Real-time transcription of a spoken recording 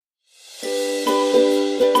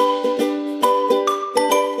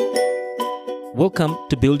Welcome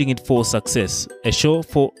to Building It for Success, a show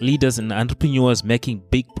for leaders and entrepreneurs making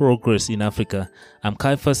big progress in Africa. I'm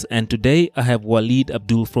Kaifas, and today I have Walid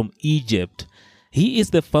Abdul from Egypt. He is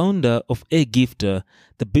the founder of Airgifter.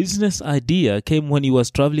 The business idea came when he was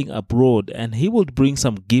traveling abroad, and he would bring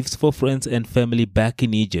some gifts for friends and family back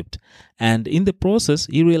in Egypt. And in the process,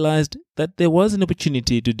 he realized that there was an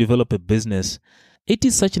opportunity to develop a business. It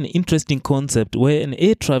is such an interesting concept where an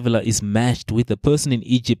air traveler is matched with a person in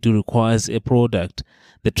Egypt who requires a product.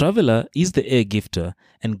 The traveler is the air gifter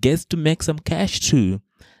and gets to make some cash too.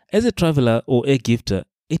 As a traveler or air gifter,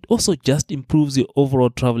 it also just improves your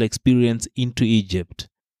overall travel experience into Egypt.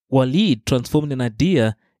 Walid transformed an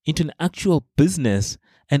idea into an actual business,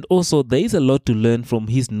 and also there is a lot to learn from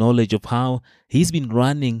his knowledge of how he's been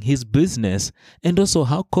running his business and also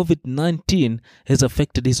how COVID-19 has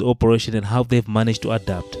affected his operation and how they've managed to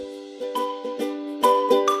adapt.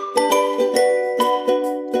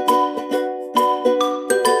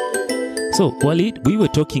 So, Walid, we were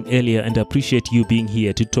talking earlier and I appreciate you being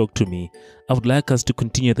here to talk to me. I would like us to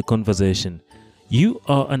continue the conversation. You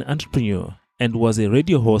are an entrepreneur and was a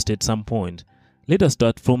radio host at some point. Let us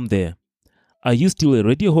start from there. Are you still a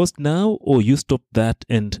radio host now, or you stopped that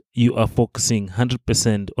and you are focusing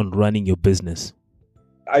 100% on running your business?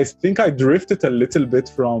 I think I drifted a little bit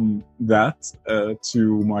from that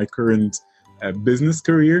to my current business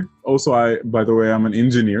career. Also, by the way, I'm an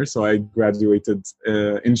engineer, so I graduated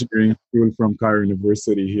engineering school from Cairo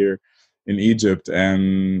University here in Egypt,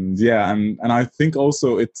 and I think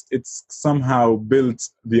also it's somehow built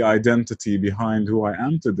the identity behind who I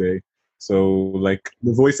am today. So, like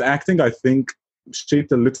the voice acting, I think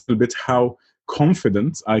shaped a little bit how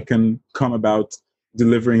confident I can come about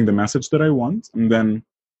delivering the message that I want, and then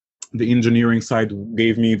the engineering side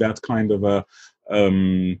gave me that kind of a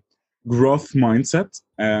growth mindset,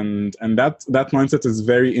 and that mindset is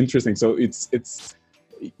very interesting. So it's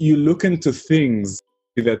you look into things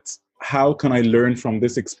that how can I learn from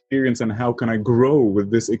this experience and how can I grow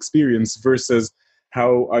with this experience versus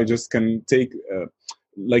how I just can take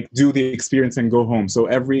do the experience and go home. So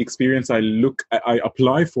every experience I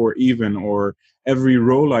apply for, even, or every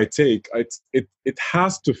role I take, it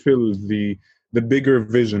has to fill the bigger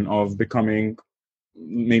vision of becoming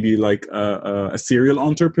maybe like a serial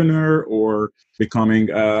entrepreneur or becoming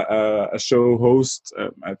a show host,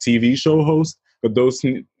 a TV show host. But those,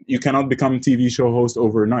 you cannot become TV show host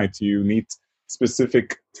overnight. You need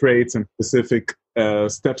specific traits and specific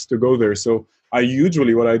steps to go there. So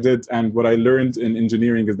what I did and what I learned in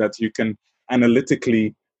engineering is that you can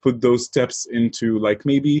analytically put those steps into like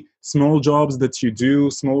maybe small jobs that you do,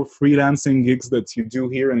 small freelancing gigs that you do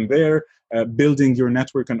here and there, building your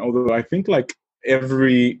network. And although I think like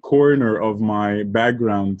every corner of my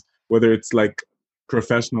background, whether it's like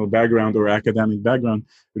professional background or academic background,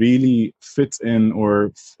 really fits in,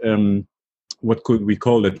 or what could we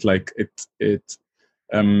call it? Like it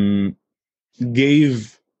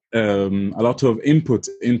gave a lot of input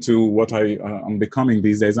into what I'm becoming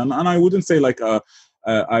these days. And I wouldn't say like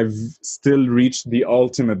I've still reached the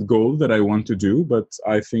ultimate goal that I want to do, but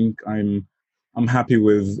I think I'm happy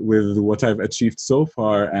with what I've achieved so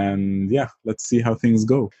far. And yeah, let's see how things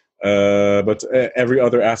go. But every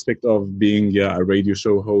other aspect of being a radio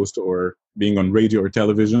show host or being on radio or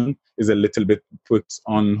television is a little bit put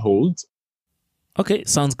on hold. Okay,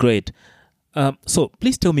 sounds great. So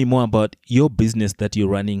please tell me more about your business that you're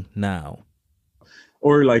running now.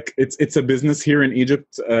 Or like it's a business here in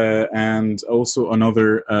Egypt and also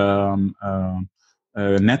another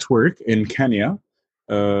network in Kenya.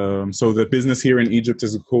 So the business here in Egypt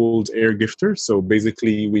is called Airgifter. So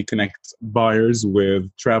basically we connect buyers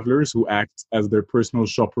with travelers who act as their personal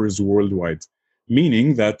shoppers worldwide.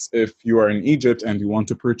 Meaning that if you are in Egypt and you want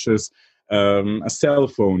to purchase a cell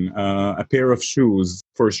phone, a pair of shoes,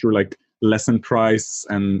 for sure, like less in price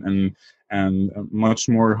and much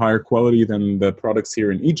more higher quality than the products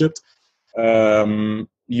here in Egypt,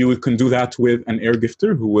 you can do that with an air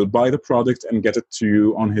gifter who will buy the product and get it to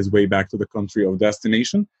you on his way back to the country of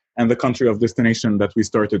destination. And the country of destination that we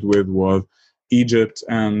started with was Egypt,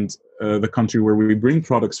 and the country where we bring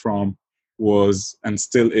products from was and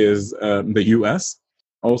still is the US.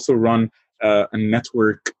 Also run a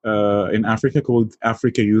network in Africa called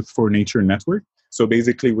Africa Youth for Nature Network. So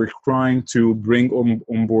basically, we're trying to bring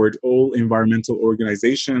on board all environmental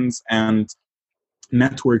organizations and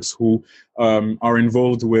networks who are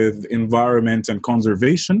involved with environment and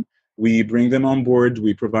conservation. We bring them on board,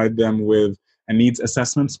 we provide them with a needs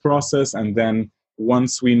assessments process, and then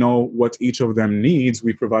once we know what each of them needs,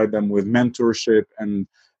 we provide them with mentorship and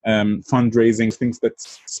fundraising, things that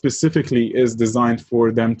specifically is designed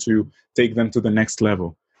for them to take them to the next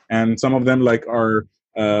level. and some of them like are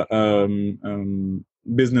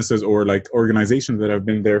businesses or like organizations that have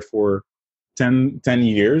been there for 10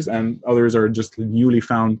 years, and others are just newly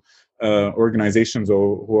found organizations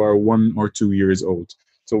who are 1 or 2 years old.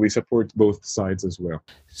 So we support both sides as well.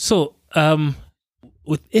 So,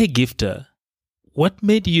 with Airgifter, what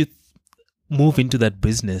made you move into that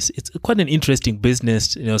business? It's quite an interesting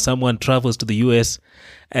business. Someone travels to the US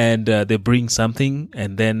and they bring something,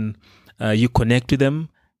 and then you connect with them,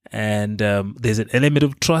 and there's an element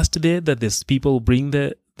of trust there that these people bring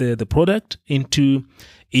the product into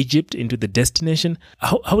Egypt, into the destination.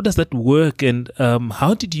 How does that work, and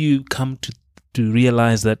how did you come to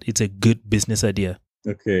realize that it's a good business idea?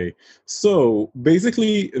 Okay, so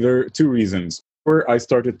basically there are two reasons. Before I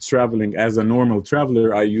started traveling as a normal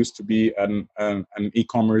traveler, I used to be an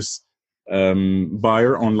e-commerce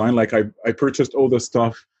buyer online. Like I purchased all the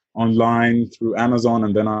stuff online through Amazon,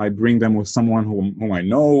 and then I bring them with someone whom I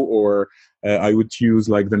know, or I would use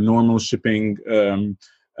like the normal shipping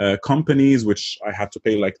companies, which I had to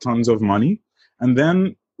pay like tons of money. And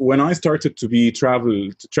then when I started to travel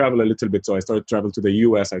a little bit, so I started to travel to the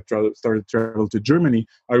US, started to travel to Germany,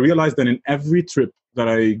 I realized that in every trip that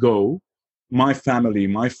I go, my family,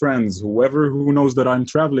 my friends, whoever who knows that I'm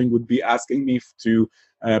traveling would be asking me to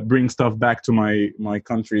bring stuff back to my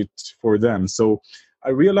country for them. So I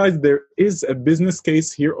realized there is a business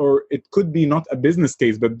case here, or it could be not a business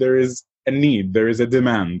case, but there is a need, there is a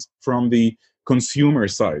demand from the consumer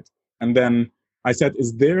side. And then I said,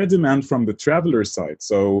 is there a demand from the traveler side?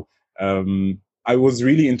 So I was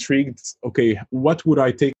really intrigued. Okay, what would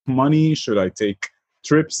I take? Money? Should I take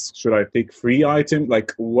trips? Should I take free items?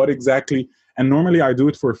 Like what exactly? And normally I do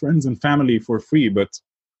it for friends and family for free, but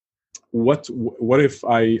what if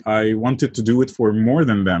I wanted to do it for more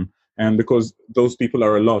than them? And because those people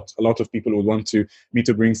are a lot of people would want me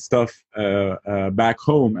to bring stuff back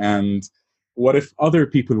home. And what if other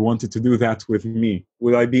people wanted to do that with me?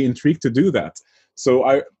 Would I be intrigued to do that?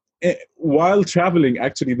 So while traveling,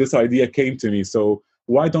 actually, this idea came to me. So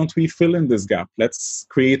why don't we fill in this gap? Let's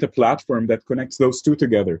create a platform that connects those two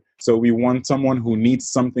together. So we want someone who needs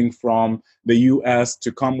something from the US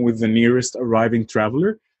to come with the nearest arriving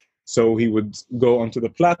traveler. So he would go onto the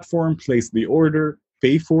platform, place the order,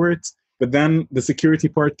 pay for it. But then the security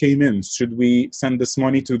part came in. Should we send this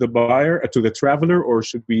money to the buyer, to the traveler, or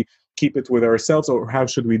should we keep it with ourselves, or how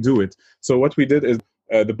should we do it? So what we did is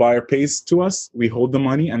the buyer pays to us, we hold the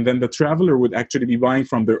money, and then the traveler would actually be buying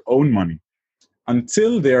from their own money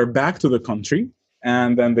until they are back to the country,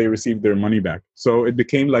 and then they receive their money back. So it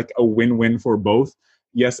became like a win-win for both.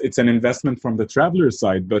 Yes, it's an investment from the traveler's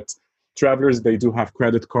side, but travelers, they do have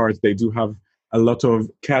credit cards, they do have a lot of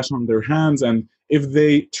cash on their hands. And if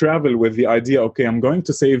they travel with the idea, okay, I'm going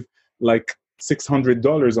to save like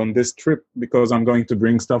 $600 on this trip because I'm going to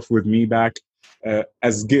bring stuff with me back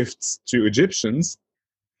as gifts to Egyptians,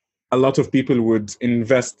 a lot of people would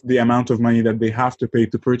invest the amount of money that they have to pay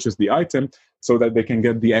to purchase the item so that they can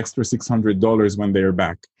get the extra $600 when they're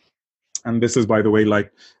back. And this is, by the way,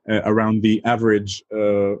 like around the average.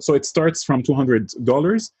 So it starts from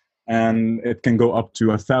 $200 and it can go up to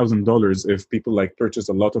 $1,000 if people like purchase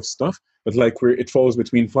a lot of stuff. But like it falls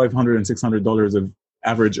between $500 and $600 of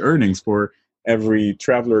average earnings for every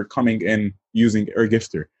traveler coming in using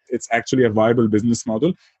Airgifter. It's actually a viable business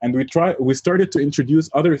model. And we started to introduce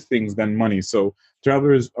other things than money. So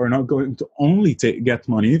travelers are not going to only get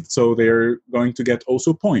money, so they're going to get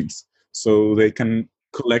also points. So they can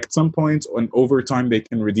collect some points, and over time they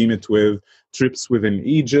can redeem it with trips within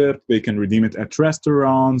Egypt. They can redeem it at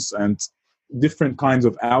restaurants and different kinds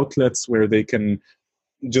of outlets where they can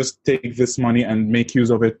just take this money and make use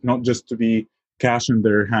of it, not just to be cash in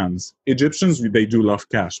their hands. Egyptians, they do love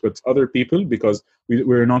cash, but other people, because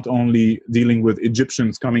we're not only dealing with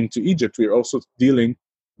Egyptians coming to Egypt, we're also dealing,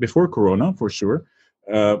 before Corona, for sure,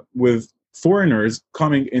 with foreigners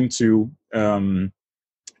coming into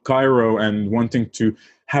Cairo and wanting to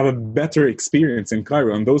have a better experience in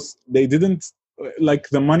Cairo. And they didn't, like,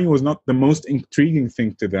 the money was not the most intriguing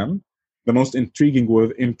thing to them. The most intriguing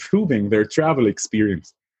was improving their travel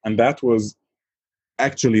experience. And that was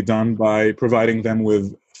actually done by providing them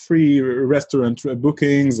with free restaurant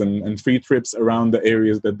bookings and free trips around the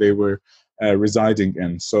areas that they were residing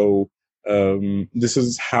in. So this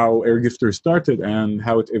is how Airgifter started and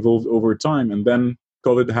how it evolved over time. And then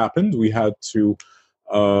COVID happened. We had to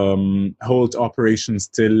hold operations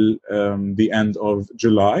till the end of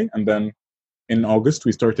July. And then in August,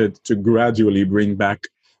 we started to gradually bring back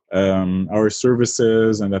our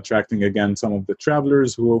services and attracting again some of the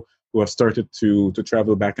travelers who have started to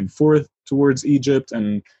travel back and forth towards Egypt.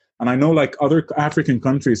 And And I know like other African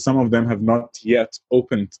countries, some of them have not yet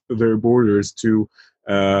opened their borders to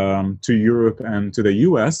Europe and to the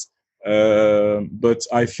US. But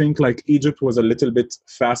I think like Egypt was a little bit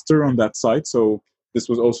faster on that side. So this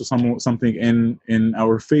was also something in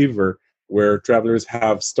our favor, where travelers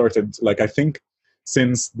have started, like I think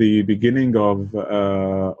since the beginning of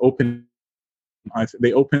open,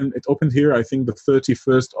 it opened here, I think the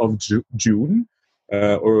 31st of June,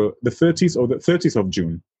 or the 30th of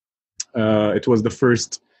June. It was the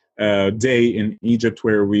first day in Egypt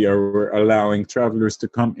where we are allowing travelers to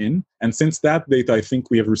come in. And since that date, I think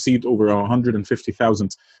we have received over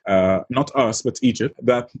 150,000, not us, but Egypt.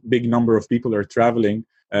 That big number of people are traveling.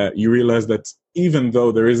 You realize that even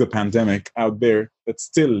though there is a pandemic out there, that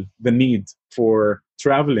still the need for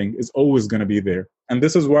traveling is always going to be there. And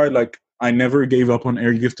this is why, like, I never gave up on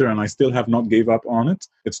Airgifter, and I still have not gave up on it.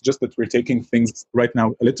 It's just that we're taking things right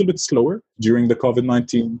now a little bit slower during the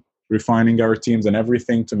COVID-19, refining our teams and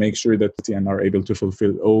everything to make sure that we are able to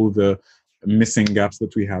fulfill all the missing gaps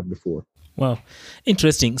that we had before. Wow,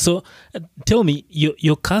 interesting. So tell me,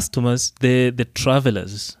 your customers, the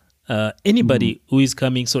travelers, anybody who is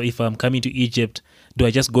coming, so if I'm coming to Egypt, do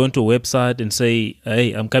I just go onto a website and say,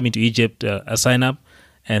 hey, I'm coming to Egypt, I sign up,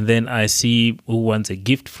 and then I see who wants a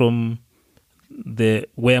gift from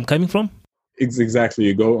where I'm coming from? Exactly.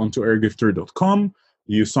 You go onto airgifter.com,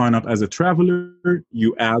 you sign up as a traveler,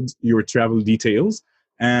 you add your travel details,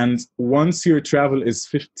 and once your travel is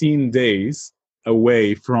 15 days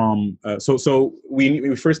away from, so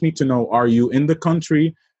we first need to know, are you in the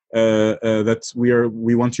country that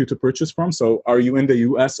we want you to purchase from? So are you in the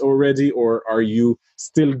US already, or are you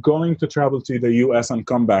still going to travel to the US and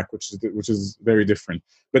come back, which is very different.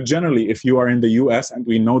 But generally, if you are in the US and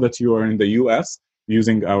we know that you are in the US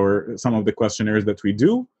using some of the questionnaires that we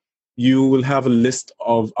do, you will have a list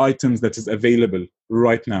of items that is available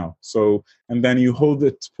right now. So, and then you hold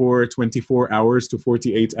it for 24 hours to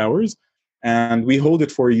 48 hours, and we hold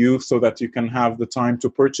it for you so that you can have the time to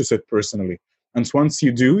purchase it personally. And once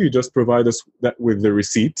you do, you just provide us with the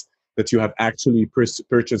receipt that you have actually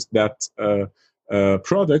purchased that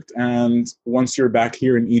product. And once you're back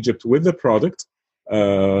here in Egypt with the product,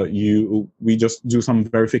 we just do some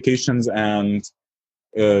verifications, and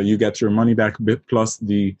you get your money back plus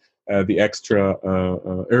the extra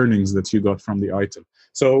earnings that you got from the item.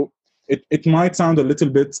 So it might sound a little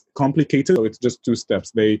bit complicated. So it's just 2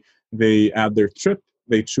 steps. They add their trip,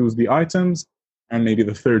 they choose the items, and maybe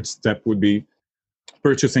the third step would be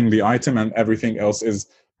purchasing the item, and everything else is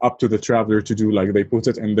up to the traveler to do. Like they put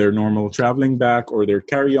it in their normal traveling bag or their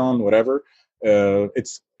carry-on, whatever.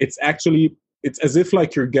 It's as if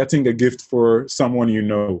like you're getting a gift for someone you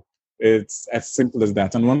know. It's as simple as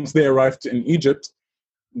that. And once they arrived in Egypt,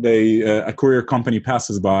 a courier company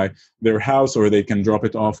passes by their house, or they can drop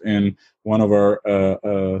it off in one of our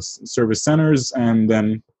service centers, and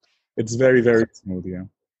then it's very, very smooth. Yeah.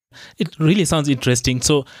 It really sounds interesting.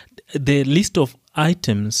 So the list of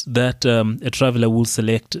items that a traveler will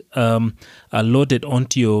select are loaded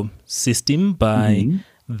onto your system by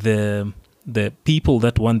the people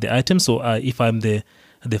that want the item. So if I'm the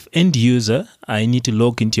end user, I need to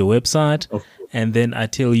log into your website, and then I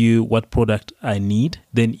tell you what product I need.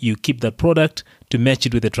 Then you keep that product to match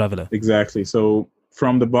it with the traveler. Exactly. So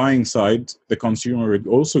from the buying side, the consumer would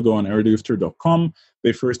also go on airgifter.com.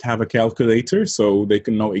 They first have a calculator, so they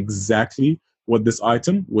can know exactly what this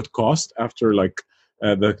item would cost after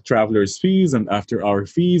the traveler's fees and after our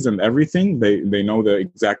fees and everything. They know the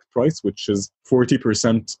exact price, which is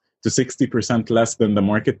 40% to 60% less than the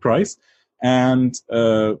market price. And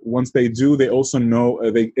once they do, they also know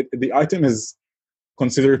the item is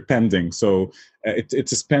considered pending. So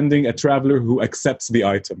it's pending a traveler who accepts the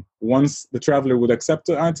item. Once the traveler would accept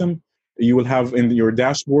the item, you will have in your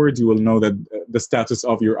dashboard, you will know that the status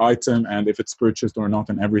of your item and if it's purchased or not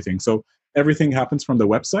and everything. So everything happens from the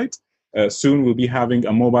website. Soon we'll be having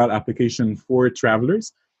a mobile application for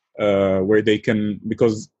travelers where they can,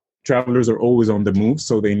 because travelers are always on the move,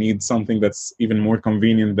 so they need something that's even more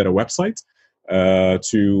convenient than a website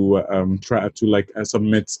to try to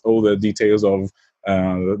submit all the details of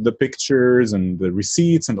the pictures and the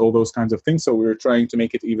receipts and all those kinds of things. So we're trying to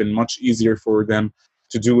make it even much easier for them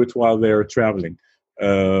to do it while they're traveling.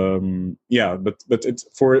 But it's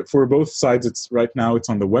for both sides. It's right now it's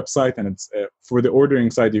on the website, and it's for the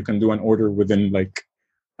ordering side. You can do an order within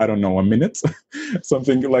a minute,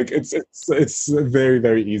 something like it's very,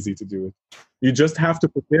 very easy to do it. You just have to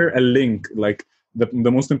prepare a link. Like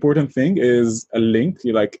the most important thing is a link,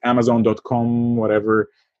 like Amazon.com, whatever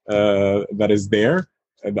that is there.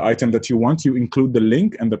 The item that you want, you include the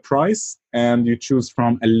link and the price, and you choose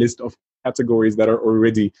from a list of categories that are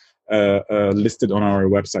already listed on our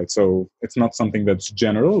website. So it's not something that's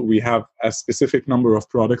general. We have a specific number of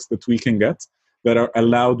products that we can get that are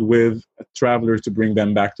allowed with a traveler to bring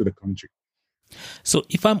them back to the country. So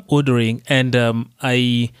if I'm ordering and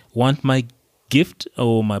I want my gift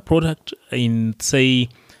or my product in, say,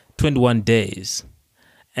 21 days,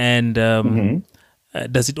 and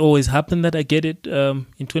does it always happen that I get it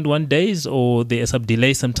in 21 days, or there's some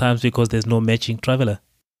delay sometimes because there's no matching traveler?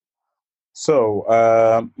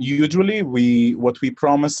 So usually what we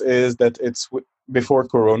promise is that it's before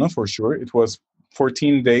Corona for sure. It was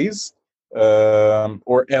 14 days,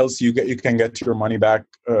 or else you can get your money back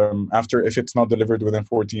after if it's not delivered within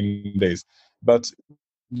 14 days. But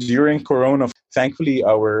during Corona, thankfully,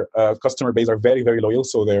 our customer base are very, very loyal.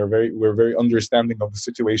 So we're very understanding of the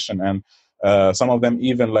situation, and some of them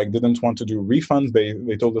even didn't want to do refunds.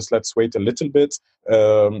 They told us let's wait a little bit,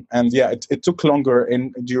 and yeah, it took longer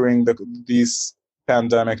during these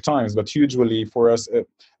pandemic times. But usually for us,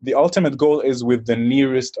 the ultimate goal is with the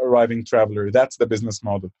nearest arriving traveler. That's the business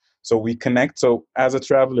model. So we connect. So as a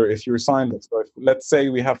traveler, if you're signed, so let's say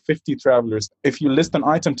we have 50 travelers. If you list an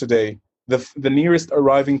item today, the nearest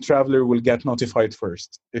arriving traveler will get notified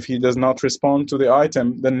first. If he does not respond to the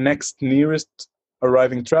item, the next nearest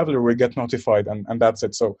arriving traveler will get notified, and that's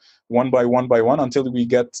it. So one by one until we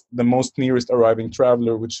get the most nearest arriving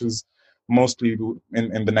traveler, which is mostly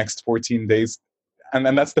in the next 14 days. And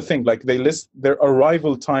that's the thing, they list their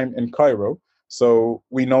arrival time in Cairo. So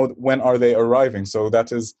we know when are they arriving. So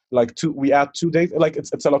that is we add 2 days.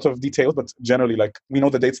 It's a lot of details, but generally we know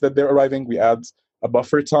the dates that they're arriving. We add a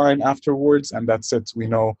buffer time afterwards, and that's it. We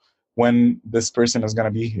know when this person is going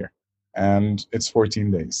to be here, and it's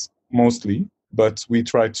 14 days mostly, but we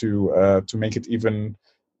try to make it even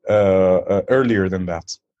earlier than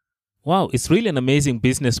that. Wow, it's really an amazing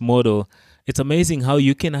business model. It's amazing how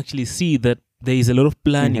you can actually see that there is a lot of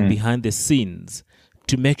planning behind the scenes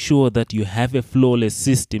to make sure that you have a flawless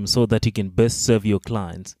system so that you can best serve your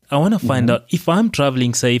clients. I want to find out, if I'm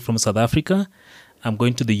traveling, say, from South Africa, I'm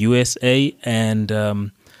going to the USA, and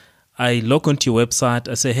I log onto your website.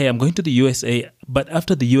 I say, hey, I'm going to the USA, but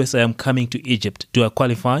after the USA, I'm coming to Egypt. Do I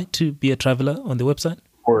qualify to be a traveler on the website?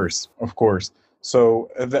 Of course. So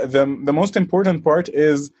the most important part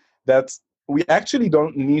is that we actually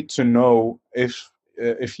don't need to know if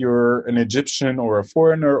you're an Egyptian or a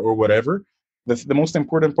foreigner or whatever. The most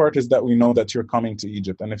important part is that we know that you're coming to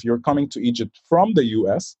Egypt. And if you're coming to Egypt from the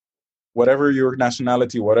US, whatever your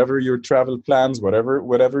nationality, whatever your travel plans,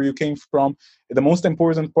 whatever you came from, the most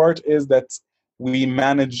important part is that we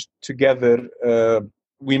manage together.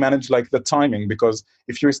 We manage the timing, because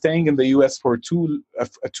if you're staying in the US for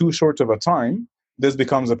too short of a time, this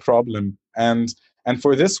becomes a problem. And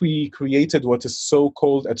for this, we created what is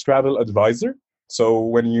so-called a travel advisor. So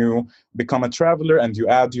when you become a traveler and you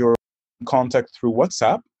add your contact through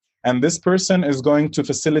WhatsApp, and this person is going to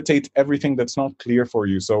facilitate everything that's not clear for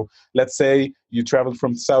you. So let's say you travel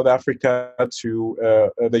from South Africa to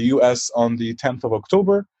the US on the 10th of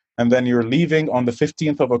October, and then you're leaving on the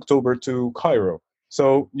 15th of October to Cairo.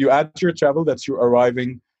 So you add to your travel that you're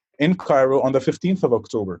arriving in Cairo on the 15th of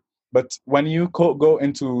October. But when you go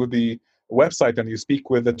into the website and you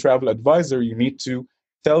speak with the travel advisor, you need to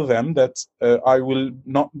tell them that I will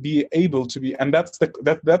not be able to be, and that's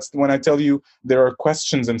when I tell you there are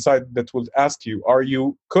questions inside that will ask you, are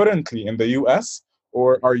you currently in the US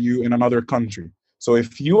or are you in another country? So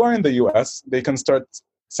if you are in the US, they can start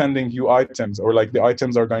sending you items, or the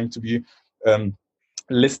items are going to be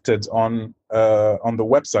listed on the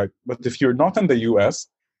website. But if you're not in the US,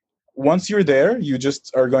 once you're there, you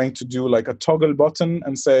just are going to do a toggle button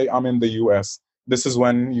and say, I'm in the US. This is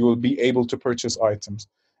when you will be able to purchase items.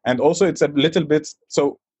 And also it's a little bit,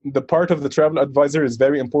 so the part of the travel advisor is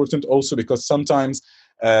very important also, because sometimes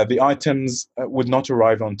the items would not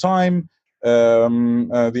arrive on time.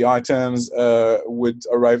 The items would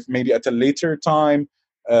arrive maybe at a later time.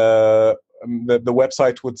 The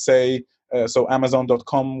website would say, so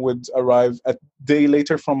Amazon.com would arrive a day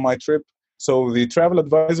later from my trip. So the travel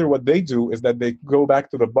advisor, what they do is that they go back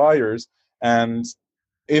to the buyers, and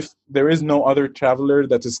if there is no other traveler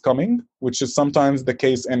that is coming, which is sometimes the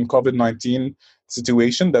case in COVID-19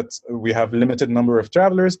 situation, that we have limited number of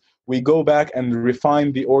travelers, we go back and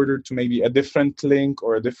refine the order to maybe a different link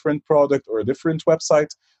or a different product or a different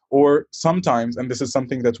website, or sometimes, and this is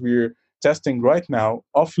something that we're testing right now,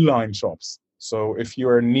 offline shops. So if you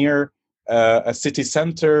are near a city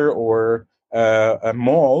center or a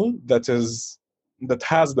mall that has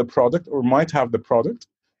the product or might have the product,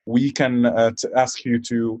 we can ask you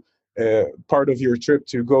to part of your trip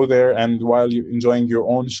to go there, and while you're enjoying your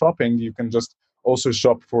own shopping, you can just also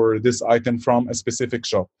shop for this item from a specific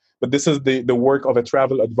shop. But this is the work of a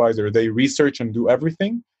travel advisor. They research and do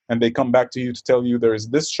everything, and they come back to you to tell you there is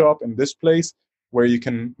this shop in this place where you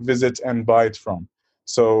can visit and buy it from.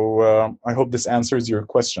 So I hope this answers your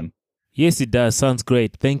question. Yes, it does. Sounds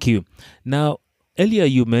great. Thank you. Now, earlier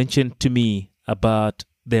you mentioned to me about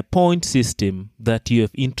the point system that you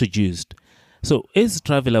have introduced. So, as a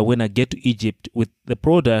traveler, when I get to Egypt with the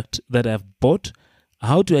product that I've bought,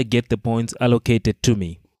 how do I get the points allocated to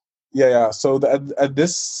me? Yeah. So at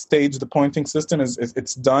this stage, the pointing system is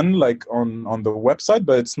it's done like on the website,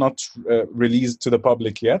 but it's not released to the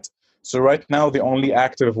public yet. So right now, the only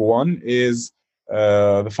active one is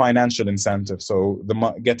the financial incentive, so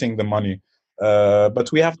getting the money.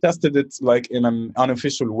 But we have tested it like in an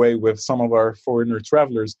unofficial way with some of our foreigner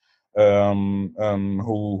travelers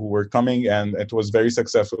who were coming, and it was very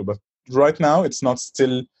successful. But right now, it's not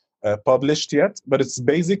still published yet. But it's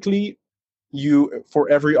basically you, for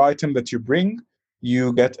every item that you bring,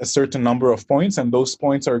 you get a certain number of points, and those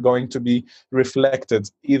points are going to be reflected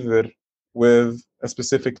either with a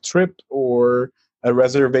specific trip or a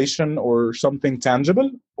reservation or something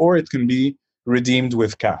tangible, or it can be redeemed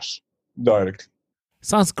with cash directly.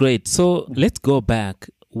 Sounds great. So let's go back.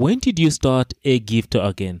 When did you start Airgifter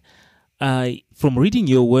again? From reading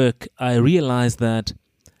your work, I realized that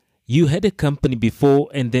you had a company before,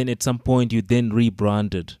 and then at some point you then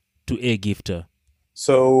rebranded to Airgifter.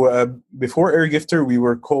 So before Airgifter, we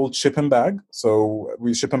were called Ship and Bag. So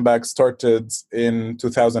Ship and Bag started in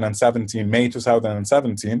 2017, May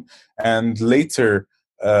 2017, and later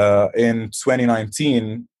in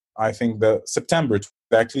 2019, I think the September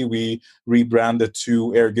exactly, we rebranded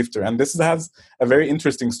to Airgifter. And this has a very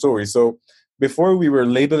interesting story. So before we were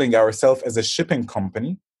labeling ourselves as a shipping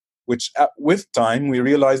company, which with time we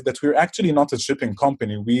realized that we're actually not a shipping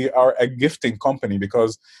company. We are a gifting company,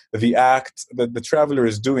 because the act that the traveler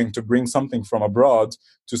is doing to bring something from abroad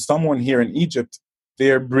to someone here in Egypt,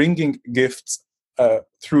 they are bringing gifts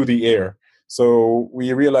through the air. So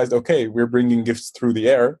we realized, okay, we're bringing gifts through the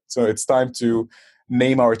air, so it's time to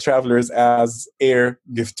name our travelers as air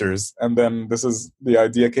gifters. And then the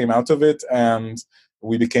idea came out of it, and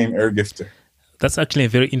we became Airgifter. That's actually a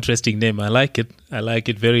very interesting name. I like it. I like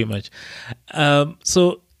it very much.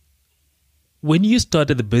 So when you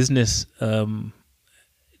started the business,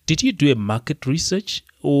 did you do a market research,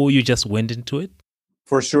 or you just went into it?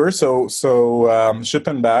 For sure. So Ship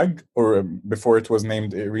and Bag, or before it was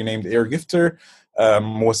renamed Airgifter,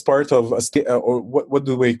 was part of or what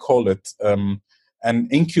do we call it? An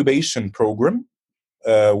incubation program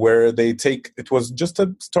where it was just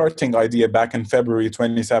a starting idea back in February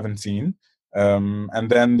 2017. And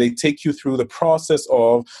then they take you through the process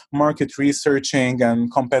of market researching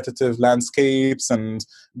and competitive landscapes and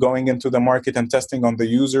going into the market and testing on the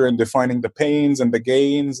user and defining the pains and the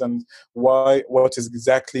gains and what is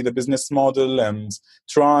exactly the business model, and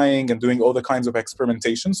trying and doing all the kinds of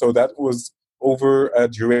experimentation. So that was over a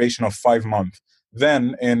duration of 5 months.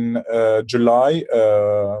 Then in July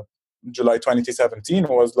 2017 it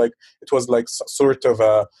was like sort of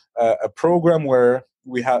a program where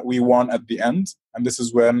we won at the end, and this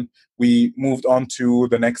is when we moved on to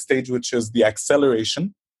the next stage, which is the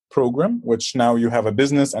acceleration program, which now you have a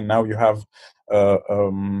business and now you have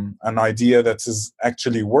an idea that is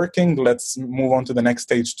actually working. Let's move on to the next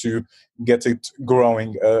stage to get it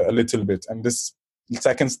growing a little bit. And this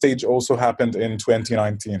second stage also happened in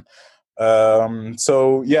 2019.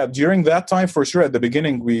 So yeah, during that time, for sure, at the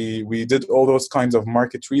beginning, we did all those kinds of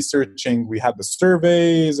market researching. We had the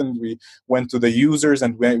surveys, and we went to the users,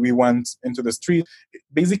 and we went into the street.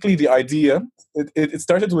 Basically, the idea, it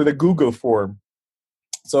started with a Google form.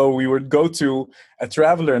 So we would go to a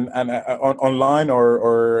traveler and online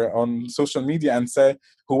or on social media and say,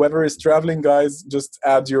 whoever is traveling, guys, just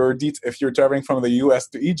add your if you're traveling from the US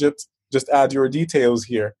to Egypt, just add your details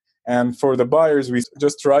here. And for the buyers, we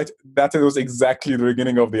just write that. It was exactly the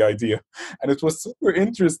beginning of the idea. And it was super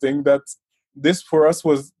interesting that this for us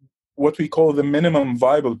was what we call the minimum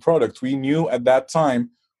viable product. We knew at that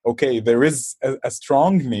time, okay, there is a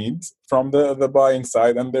strong need from the buying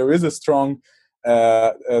side, and there is a strong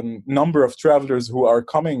number of travelers who are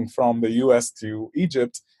coming from the US to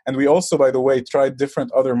Egypt. And we also, by the way, tried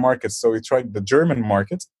different other markets. So we tried the German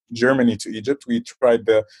market, Germany to Egypt. We tried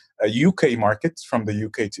the UK market from the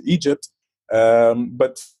UK to Egypt.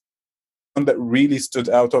 But one that really stood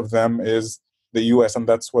out of them is the US, and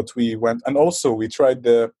that's what we went. And also we tried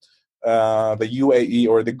the UAE,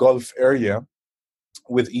 or the Gulf area,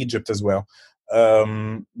 with Egypt as well.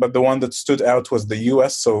 But the one that stood out was the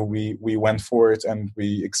US, so we went for it and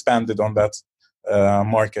we expanded on that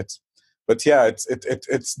market. But yeah,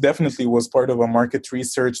 it's definitely was part of a market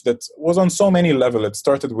research that was on so many levels. It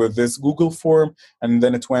started with this Google form, and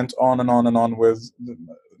then it went on and on and on with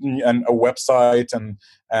and a website,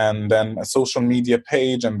 and then a social media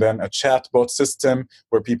page, and then a chatbot system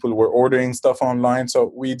where people were ordering stuff online. So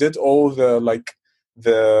we did all the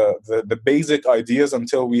basic ideas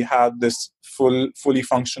until we had this fully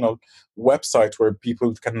functional website where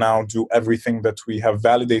people can now do everything that we have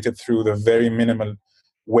validated through the very minimal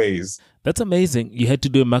ways. That's amazing. You had to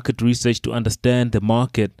do market research to understand the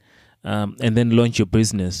market and then launch your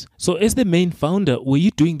business. So as the main founder, were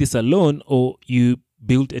you doing this alone or you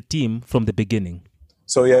built a team from the beginning?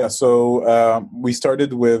 So we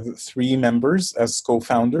started with 3 members as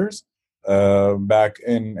co-founders back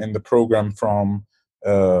in the program from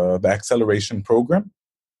the acceleration program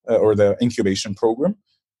or the incubation program.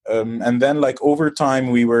 And then over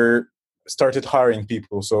time, we started hiring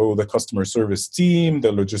people. So the customer service team,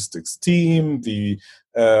 the logistics team, the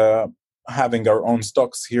having our own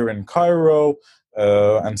stocks here in Cairo,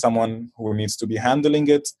 and someone who needs to be handling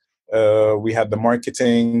it. We had the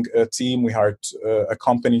marketing team. We hired a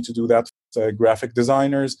company to do that, graphic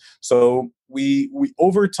designers. So we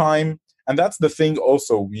over time, and that's the thing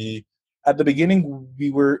also, at the beginning,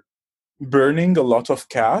 we were burning a lot of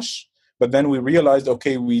cash, but then we realized,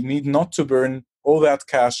 okay, we need not to burn all that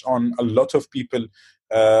cash on a lot of people,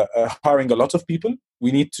 hiring a lot of people.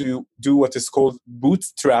 We need to do what is called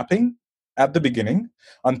bootstrapping at the beginning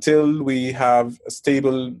until we have a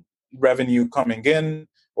stable revenue coming in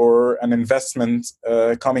or an investment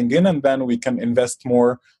coming in, and then we can invest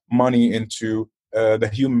more money into the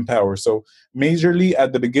human power. So majorly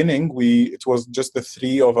at the beginning, it was just the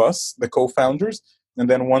 3 of us, the co-founders. And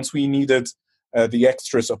then once we needed the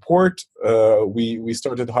extra support, we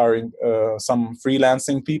started hiring some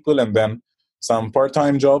freelancing people and then some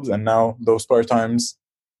part-time jobs. And now those part-times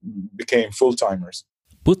became full-timers.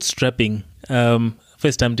 Bootstrapping.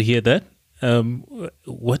 First time to hear that.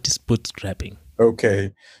 What is bootstrapping?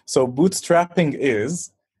 Okay. So bootstrapping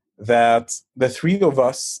is that the 3 of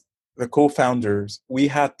us, the co-founders, we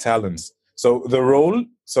had talents. So the role,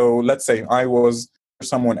 so let's say I was,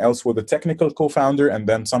 someone else was the technical co-founder, and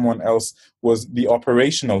then someone else was the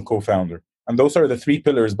operational co-founder. And those are the 3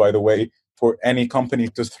 pillars, by the way, for any company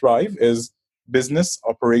to thrive, is business,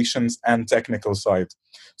 operations, and technical side.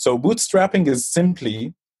 So bootstrapping is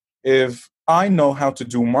simply, if I know how to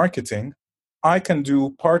do marketing, I can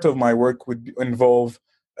do part of my work would involve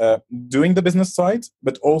doing the business side,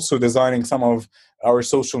 but also designing some of our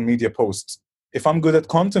social media posts. If I'm good at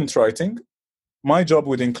content writing, my job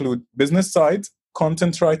would include business side,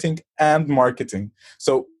 content writing, and marketing.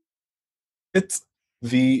 So it's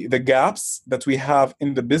the gaps that we have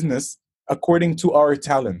in the business according to our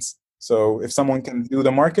talents. So if someone can do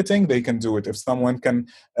the marketing, they can do it. If someone can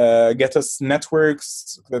get us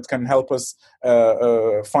networks that can help us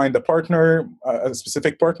find a partner, a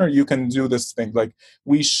specific partner, you can do this thing.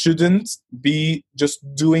 We shouldn't be just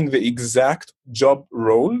doing the exact job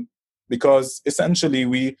role, because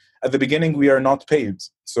essentially at the beginning, we are not paid.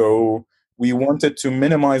 So we wanted to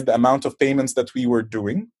minimize the amount of payments that we were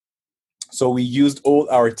doing. So we used all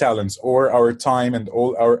our talents or our time and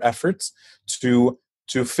all our efforts to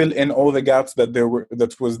fill in all the gaps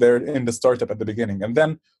that was there in the startup at the beginning. And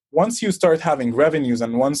then once you start having revenues,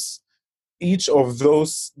 and once each of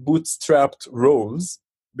those bootstrapped roles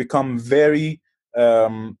become very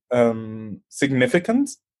significant,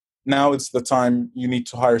 now it's the time you need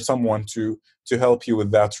to hire someone to help you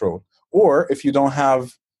with that role. Or if you don't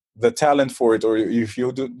have the talent for it, or if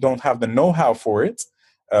you don't have the know-how for it,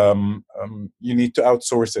 you need to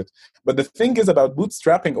outsource it. But the thing is about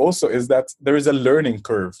bootstrapping also is that there is a learning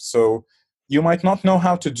curve. So you might not know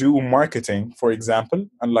how to do marketing, for example,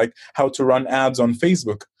 and how to run ads on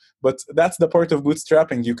Facebook. But that's the part of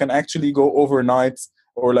bootstrapping. You can actually go overnight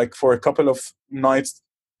or for a couple of nights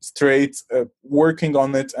straight working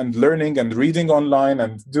on it and learning and reading online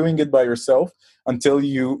and doing it by yourself until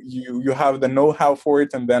you have the know-how for it.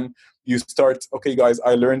 And then you start, okay, guys,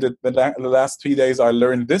 I learned it the last 3 days. I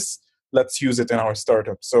learned this. Let's use it in our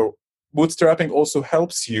startup. So bootstrapping also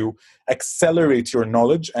helps you accelerate your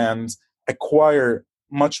knowledge and acquire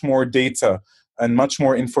much more data and much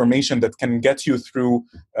more information that can get you through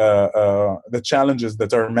the challenges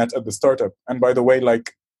that are met at the startup. And by the way,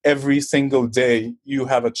 every single day you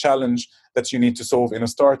have a challenge that you need to solve in a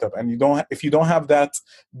startup. And if you don't have that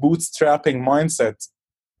bootstrapping mindset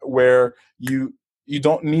where you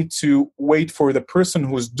don't need to wait for the person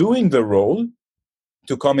who's doing the role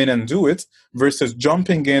to come in and do it versus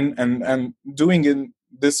jumping in and doing in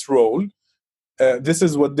this role, this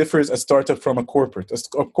is what differs a startup from a corporate.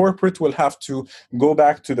 A corporate will have to go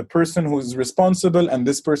back to the person who's responsible, and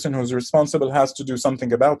this person who's responsible has to do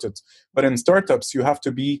something about it. But in startups, you have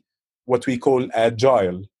to be what we call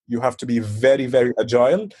agile. You have to be very, very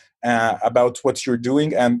agile about what you're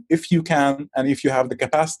doing. And if you can, and if you have the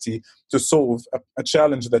capacity to solve a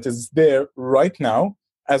challenge that is there right now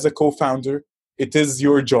as a co-founder, it is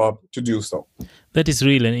your job to do so. That is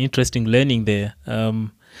really an interesting learning there.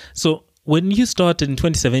 So when you started in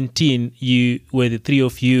 2017, you were the three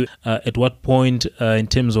of you. At what point in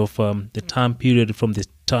terms of the time period from the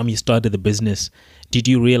time you started the business, did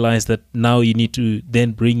you realize that now you need to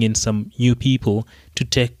then bring in some new people to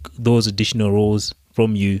take those additional roles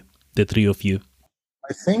from you, the three of you?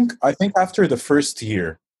 I think after the first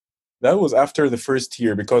year, that was after the first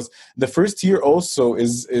year, because the first year also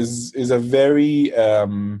is a very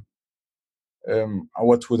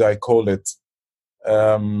what would I call it?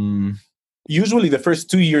 Usually the first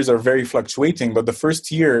 2 years are very fluctuating, but the first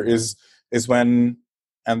year is when,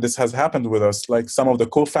 and this has happened with us, like some of the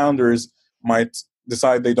co-founders might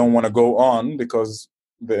decide they don't want to go on because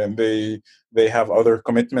they have other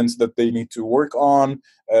commitments that they need to work on.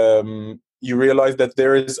 You realize that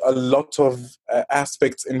there is a lot of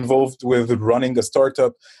aspects involved with running a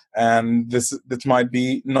startup, and that might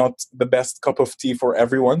be not the best cup of tea for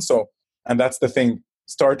everyone. So, and that's the thing,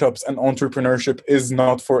 startups and entrepreneurship is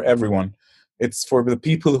not for everyone. It's for the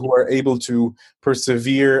people who are able to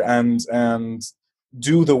persevere and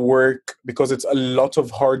do the work, because it's a lot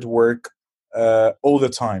of hard work all the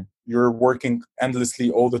time. You're working endlessly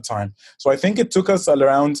all the time. So I think it took us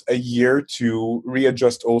around a year to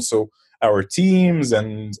readjust also our teams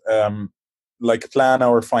and like plan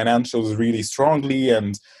our financials really strongly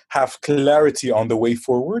and have clarity on the way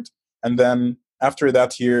forward. And then after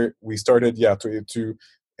that year, we started to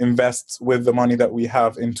invest with the money that we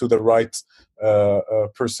have into the right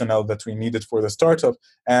personnel that we needed for the startup.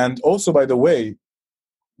 And also, by the way,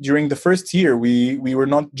 during the first year, we were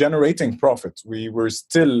not generating profit. We were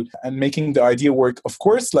still and making the idea work. Of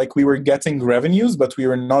course, like we were getting revenues, but we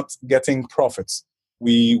were not getting profits.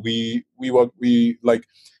 We like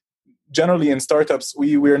generally in startups,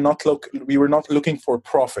 we were not looking for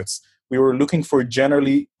profits. We were looking for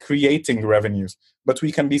generally creating revenues, but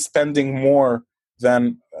we can be spending more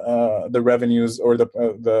than the revenues or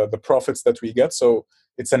the profits that we get. So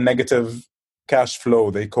it's a negative cash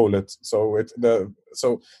flow, they call it. So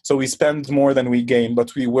so we spend more than we gain,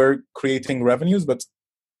 but we were creating revenues. But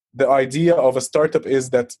the idea of a startup is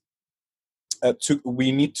that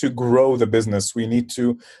we need to grow the business. We need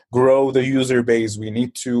to grow the user base. We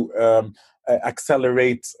need to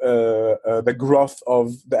accelerate the growth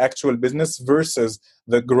of the actual business versus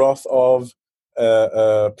the growth of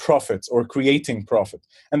profit or creating profit.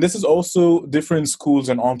 And this is also different schools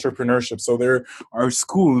in entrepreneurship. So there are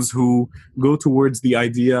schools who go towards the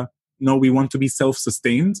idea, no, we want to be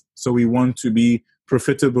self-sustained. So we want to be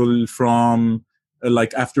profitable from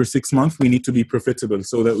like after 6 months, we need to be profitable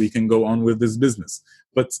so that we can go on with this business.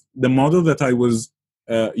 But the model that I was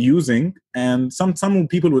using, and some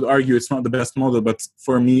people would argue it's not the best model, but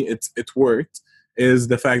for me it worked, is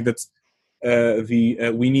the fact that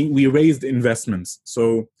we raised investments.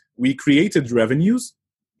 So we created revenues,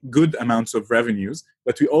 good amounts of revenues,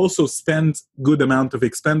 but we also spent good amount of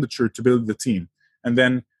expenditure to build the team. And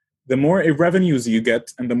then the more revenues you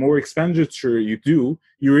get and the more expenditure you do,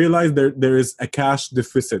 you realize there is a cash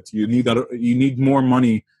deficit. You need more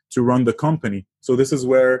money to run the company. So this is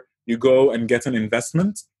where you go and get an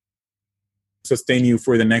investment, sustain you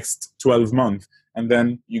for the next 12 months. And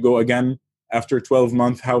then you go again after 12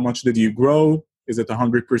 months, how much did you grow? Is it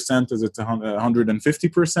 100%? Is it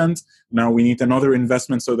 150%? Now we need another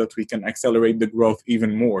investment so that we can accelerate the growth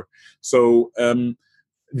even more. So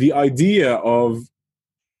the idea of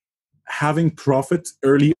having profit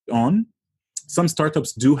early on, some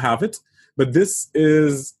startups do have it, but this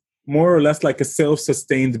is more or less like a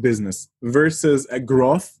self-sustained business versus a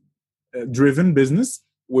growth-driven business,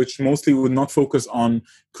 which mostly would not focus on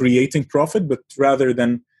creating profit, but rather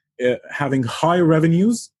than having high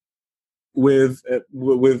revenues with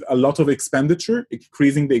a lot of expenditure,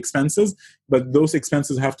 increasing the expenses, but those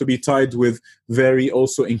expenses have to be tied with very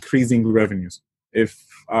also increasing revenues. If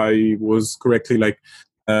I was correctly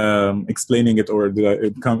explaining it, or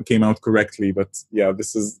it came out correctly, but yeah,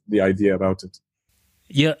 this is the idea about it.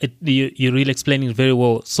 Yeah, you're really explaining it very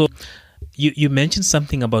well. So you mentioned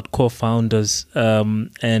something about co-founders,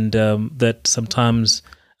 and that sometimes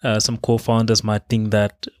some co-founders might think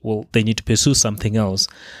that, well, they need to pursue something else.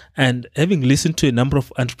 And having listened to a number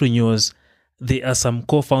of entrepreneurs, there are some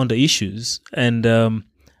co-founder issues. And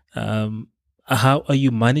How are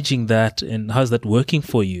you managing that, and how's that working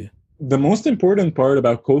for you? The most important part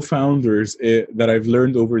about co-founders that I've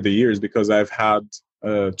learned over the years, because I've had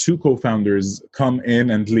two co-founders come in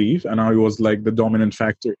and leave, and I was like the dominant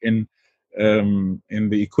factor in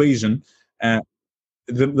the equation. Uh,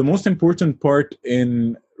 the most important part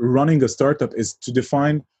in running a startup is to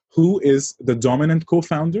define who is the dominant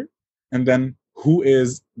co-founder and then who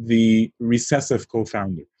is the recessive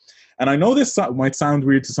co-founder. And I know this might sound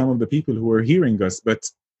weird to some of the people who are hearing us, but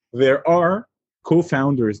there are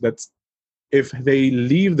co-founders that if they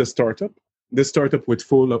leave the startup would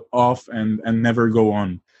fall off and never go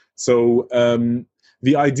on. So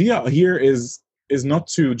the idea here is not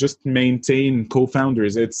to just maintain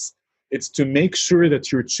co-founders. It's to make sure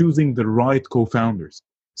that you're choosing the right co-founders.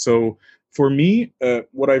 So for me,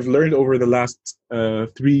 what I've learned over the last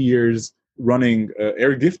 3 years running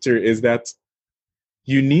Airgifter is that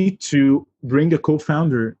you need to bring a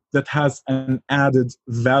co-founder that has an added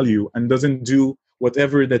value and doesn't do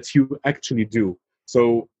whatever that you actually do.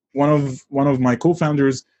 So one of my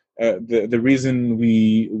co-founders, the reason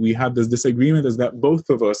we had this disagreement is that both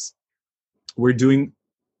of us were doing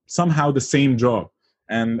somehow the same job,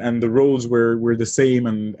 and the roles were the same,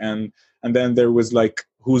 and then there was like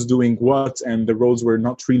who's doing what, and the roles were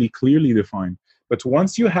not really clearly defined. But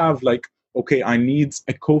once you have like, okay, I need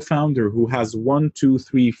a co-founder who has 1, 2,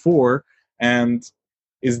 3, 4, and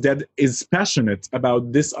is passionate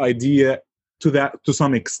about this idea to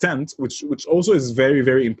some extent, which also is very,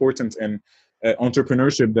 very important in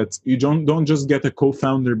entrepreneurship, that you don't just get a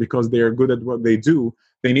co-founder because they are good at what they do.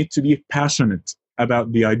 They need to be passionate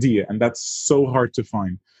about the idea, and that's so hard to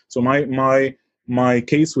find. So my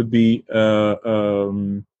case would be they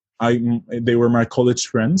were my college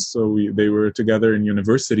friends, so they were together in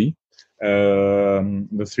university,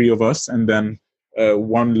 the three of us, and then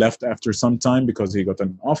one left after some time because he got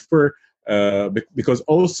an offer. Because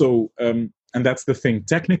also, and that's the thing,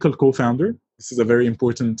 technical co-founder. This is a very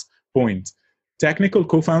important point. Technical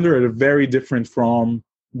co-founder are very different from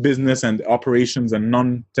business and operations and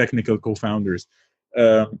non-technical co-founders.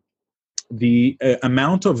 The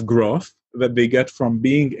amount of growth that they get from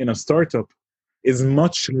being in a startup is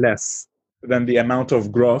much less than the amount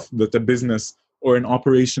of growth that a business or an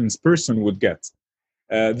operations person would get.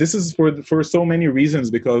 This is for so many reasons,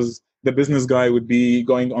 because the business guy would be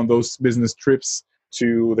going on those business trips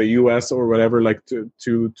to the US or whatever, like to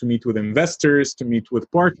meet with investors, to meet with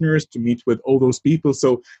partners, to meet with all those people.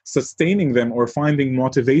 So sustaining them or finding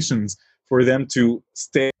motivations for them to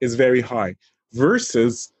stay is very high,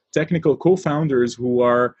 versus technical co-founders who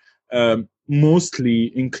are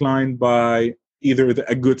mostly inclined by either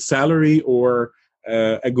a good salary or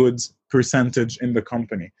a good percentage in the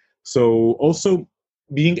company. So also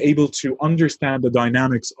being able to understand the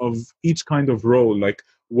dynamics of each kind of role, like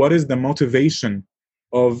what is the motivation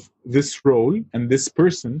of this role and this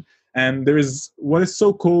person. And there is what is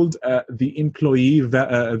so called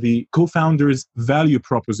the co-founder's value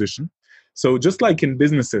proposition. So just like in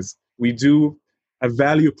businesses, we do a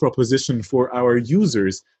value proposition for our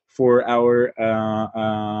users, for our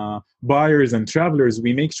buyers and travelers.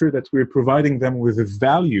 We make sure that we're providing them with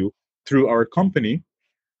value through our company.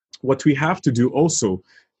 What we have to do also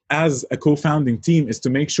as a co-founding team is to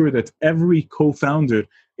make sure that every co-founder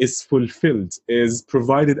is fulfilled, is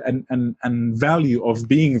provided an value of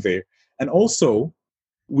being there. And also,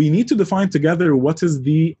 we need to define together what is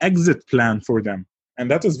the exit plan for them. And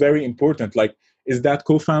that is very important. Like, is that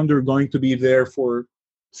co-founder going to be there for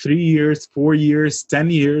 3 years, 4 years, 10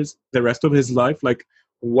 years, the rest of his life? Like,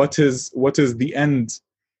 what is the end?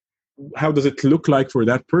 How does it look like for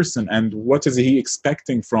that person? And what is he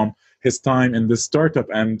expecting from his time in this startup?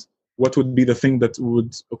 And what would be the thing that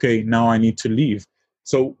would, okay, now I need to leave?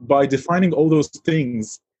 So by defining all those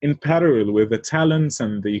things in parallel with the talents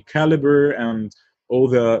and the caliber and all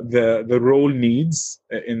the role needs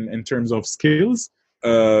in terms of skills,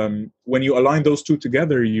 when you align those two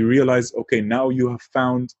together, you realize, okay, now you have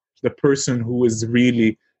found the person who is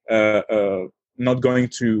really not going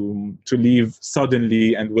to leave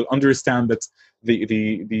suddenly, and will understand that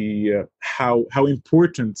the how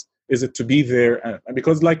important is it to be there,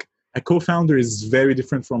 because like a co-founder is very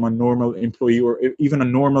different from a normal employee or even a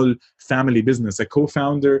normal family business. A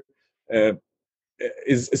co-founder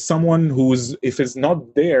is someone who's, if it's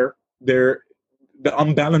not there, the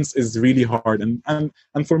unbalance is really hard. And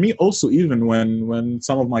for me also, even when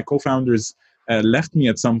some of my co-founders left me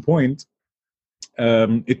at some point,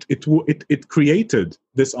 it created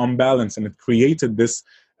this unbalance, and it created this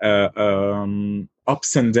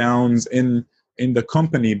ups and downs in the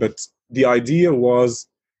company. But the idea was,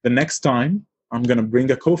 the next time I'm going to bring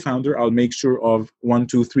a co-founder. I'll make sure of 1,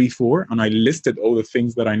 2, 3, 4. And I listed all the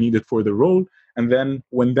things that I needed for the role. And then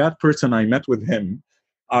when that person, I met with him,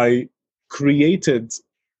 I created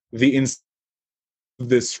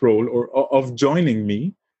this role or of joining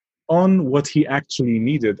me on what he actually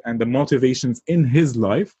needed and the motivations in his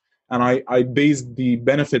life. And I based the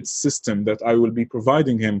benefits system that I will be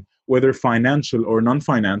providing him, whether financial or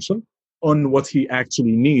non-financial, on what he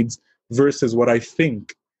actually needs versus what I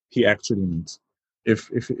think he actually needs. If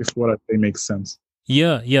what I say makes sense.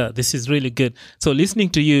 Yeah, this is really good. So listening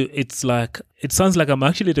to you, it sounds like I'm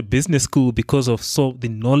actually at a business school because of the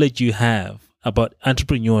knowledge you have about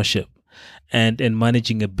entrepreneurship and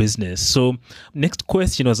managing a business. So next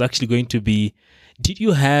question was actually going to be, did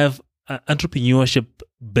you have an entrepreneurship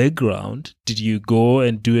background? Did you go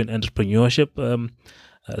and do an entrepreneurship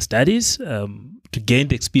studies to gain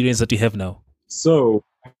the experience that you have now? So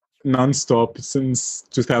nonstop since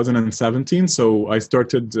 2017. So I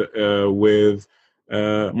started with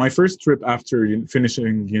my first trip after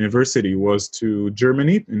finishing university was to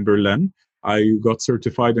Germany, in Berlin. I got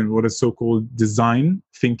certified in what is so-called design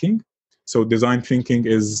thinking. So design thinking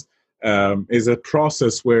is a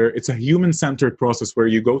process where it's a human-centered process where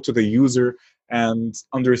you go to the user and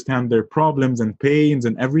understand their problems and pains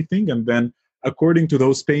and everything, and then according to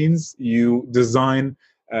those pains, you design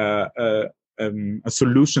a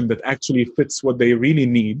solution that actually fits what they really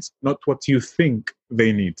need, not what you think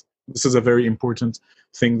they need. This is a very important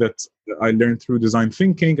thing that I learned through design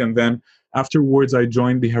thinking. And then afterwards, I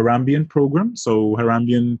joined the Harambean program. So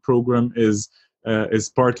Harambean program is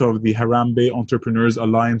part of the Harambe Entrepreneurs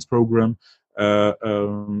Alliance program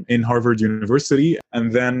in Harvard University.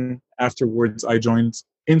 And then afterwards, I joined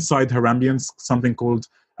inside Harambeans something called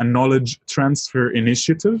a knowledge transfer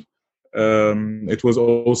initiative. It was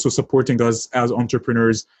also supporting us as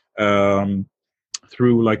entrepreneurs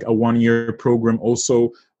through like a 1-year program,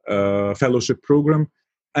 also fellowship program.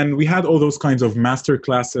 And we had all those kinds of master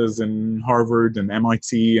classes in Harvard and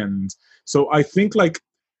MIT. And so I think like,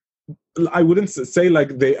 I wouldn't say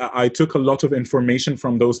like I took a lot of information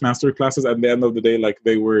from those master classes. At the end of the day, like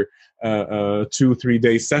they were 2-3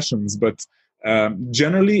 day sessions, but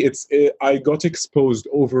generally I got exposed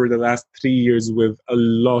over the last 3 years with a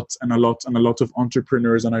lot of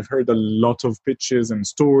entrepreneurs, and I've heard a lot of pitches and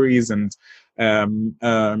stories and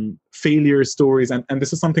failure stories, and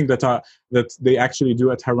this is something that they actually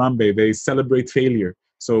do at Harambe. They celebrate failure.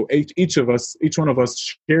 So each one of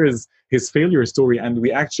us shares his failure story, and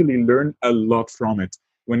we actually learn a lot from it.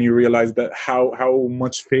 When you realize that how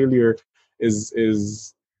much failure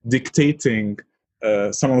is dictating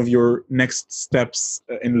some of your next steps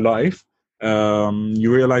in life,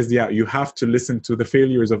 you realize, you have to listen to the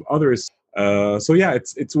failures of others. So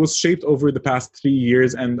it was shaped over the past 3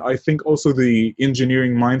 years, and I think also the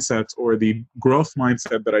engineering mindset or the growth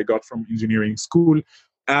mindset that I got from engineering school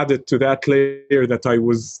added to that layer that I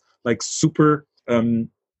was like super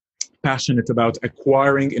passionate about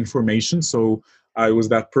acquiring information. So I was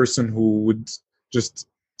that person who would just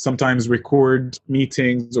sometimes record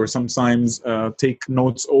meetings or sometimes take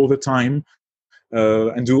notes all the time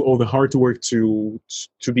and do all the hard work to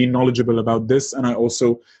be knowledgeable about this. And I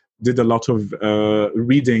also did a lot of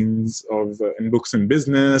readings of in books in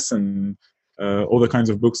business and all the kinds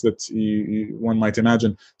of books that one might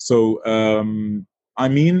imagine. So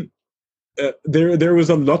there was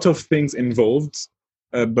a lot of things involved,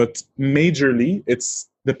 but majorly it's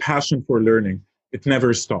the passion for learning. It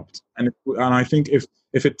never stopped, and I think if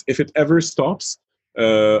it ever stops,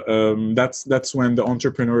 that's when the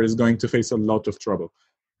entrepreneur is going to face a lot of trouble.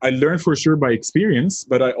 I learned for sure by experience,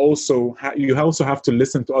 but I also you also have to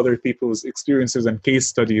listen to other people's experiences and case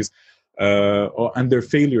studies and their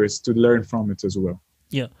failures to learn from it as well.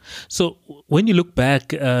 Yeah. So when you look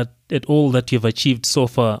back at all that you've achieved so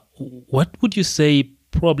far, what would you say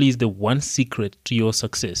probably is the one secret to your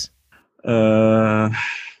success?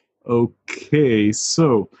 Okay,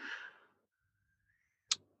 so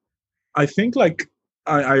I think like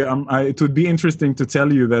it would be interesting to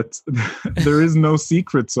tell you that there is no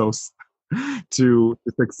secret sauce to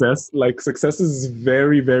success. Like success is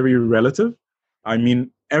very, very relative. I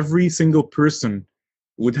mean, every single person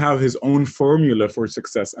would have his own formula for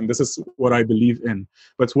success, and this is what I believe in.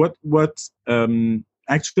 But what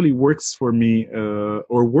actually works for me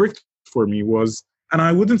or worked for me was, and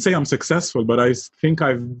I wouldn't say I'm successful, but I think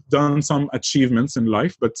I've done some achievements in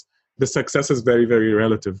life, but the success is very, very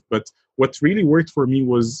relative. But what really worked for me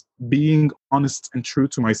was being honest and true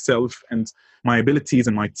to myself and my abilities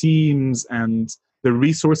and my teams and the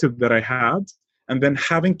resources that I had, and then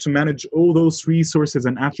having to manage all those resources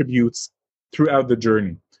and attributes throughout the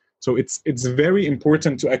journey. So it's very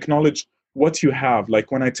important to acknowledge what you have.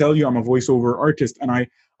 Like when I tell you I'm a voiceover artist and I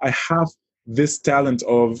have this talent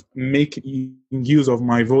of making use of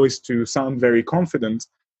my voice to sound very confident,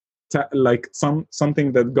 like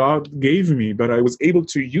something that God gave me, but I was able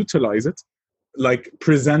to utilize it, like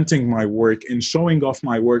presenting my work and showing off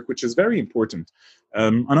my work, which is very important.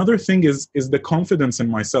 Another thing is the confidence in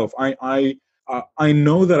myself. I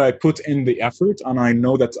know that I put in the effort, and I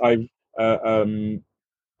know that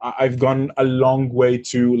I've gone a long way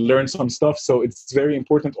to learn some stuff. So it's very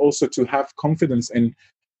important also to have confidence in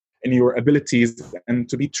your abilities, and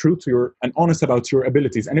to be true to your and honest about your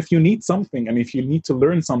abilities. And if you need something, and if you need to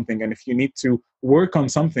learn something, and if you need to work on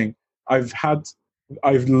something, I've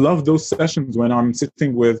loved those sessions when I'm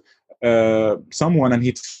sitting with someone and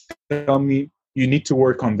he tell me, you need to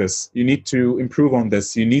work on this, you need to improve on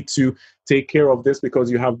this, you need to take care of this because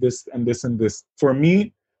you have this and this and this. For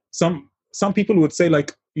me, some people would say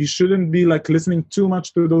like, you shouldn't be like listening too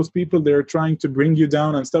much to those people, they're trying to bring you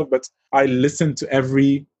down and stuff. But I listen to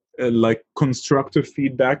every like constructive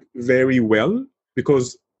feedback very well,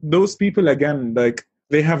 because those people, again, like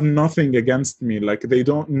they have nothing against me, like they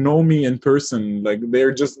don't know me in person, like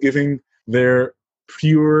they're just giving their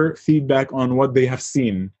pure feedback on what they have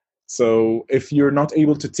seen. So if you're not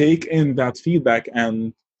able to take in that feedback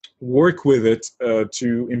and work with it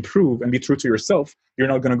to improve and be true to yourself, you're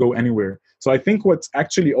not going to go anywhere. So I think what's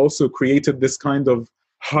actually also created this kind of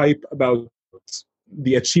hype about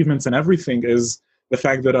the achievements and everything is the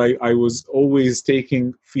fact that I was always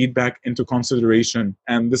taking feedback into consideration.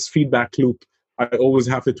 And this feedback loop, I always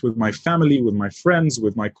have it with my family, with my friends,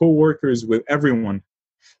 with my coworkers, with everyone,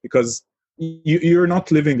 because you're not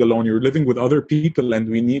living alone, you're living with other people, and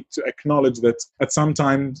we need to acknowledge that at some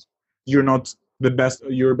times you're not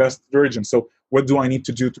your best version. So what do I need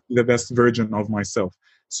to do to be the best version of myself?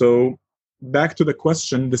 So back to the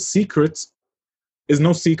question, the secret is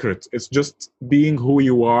no secret. It's just being who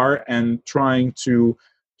you are and trying to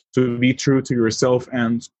be true to yourself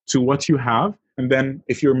and to what you have. And then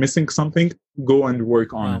if you're missing something, go and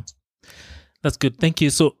work on it. That's good. Thank you.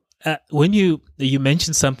 So when you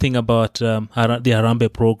mentioned something about the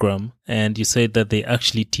Harambee program, and you said that they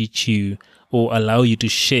actually teach you or allow you to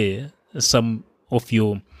share some of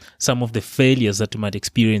the failures that you might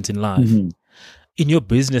experience in life. Mm-hmm. In your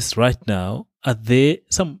business right now, are there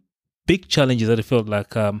some big challenges that you felt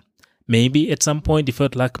like maybe at some point you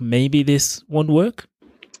felt like maybe this won't work?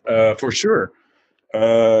 For sure.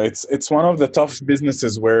 It's one of the tough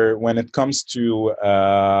businesses where when it comes to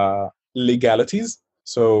legalities.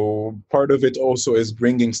 So part of it also is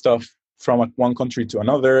bringing stuff from one country to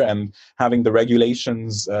another and having the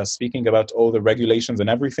regulations, speaking about all the regulations and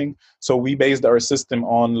everything. So we based our system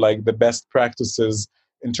on like the best practices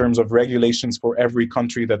in terms of regulations for every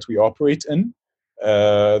country that we operate in.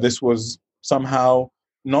 This was somehow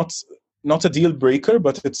not a deal breaker,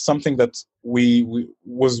 but it's something that we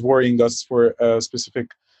was worrying us for a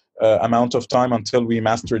specific amount of time until we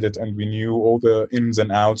mastered it and we knew all the ins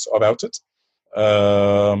and outs about it.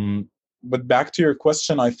 But back to your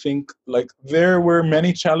question, I think like there were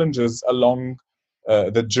many challenges along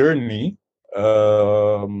the journey,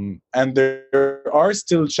 and there are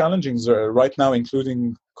still challenges right now,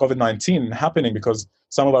 including COVID-19 happening, because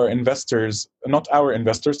some of our investors, not our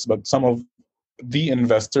investors, but some of the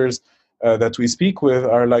investors that we speak with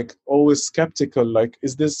are like always skeptical, like,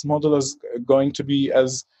 is this model going to be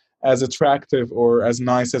as attractive or as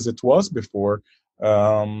nice as it was before?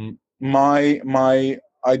 My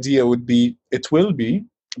idea would be it will be,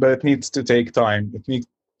 but it needs to take time.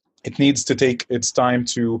 It needs to take its time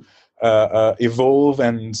to evolve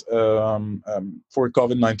and for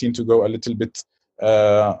COVID-19 to go a little bit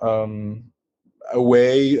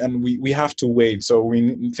away, and we have to wait. So we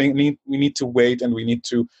need to wait, and we need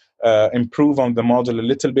to improve on the model a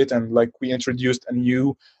little bit. And like we introduced a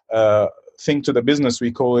new thing to the business,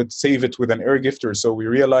 we call it Save It with an Air Gifter. So we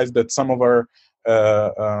realized that some of our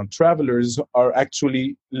travelers are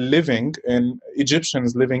actually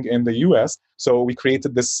Egyptians living in the US. So we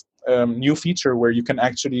created this new feature where you can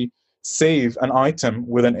actually save an item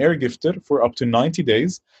with an air gifter for up to 90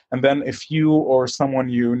 days. And then if you or someone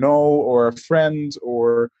you know or a friend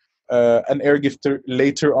or an air gifter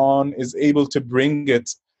later on is able to bring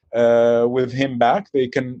it with him back, they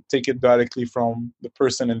can take it directly from the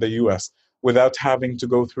person in the US without having to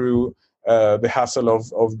go through the hassle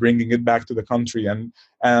of bringing it back to the country.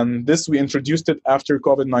 And this, we introduced it after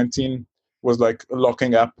COVID-19 was like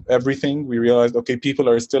locking up everything. We realized, okay, people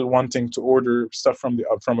are still wanting to order stuff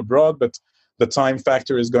from abroad, but the time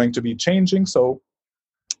factor is going to be changing. So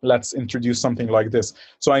let's introduce something like this.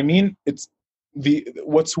 So I mean,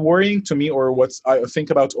 what's worrying to me, or what I think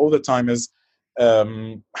about all the time, is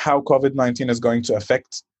how COVID-19 is going to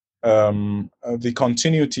affect the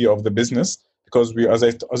continuity of the business, because we, as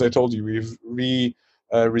I told you, we've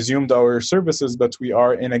resumed our services, but we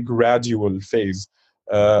are in a gradual phase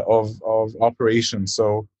of operation.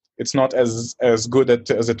 So it's not as good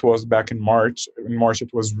as it was back in March. In March,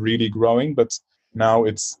 it was really growing, but now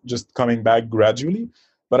it's just coming back gradually.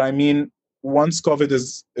 But I mean, once COVID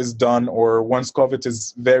is done, or once COVID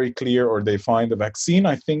is very clear, or they find a vaccine,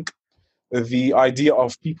 I think the idea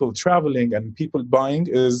of people traveling and people buying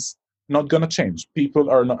is not going to change. People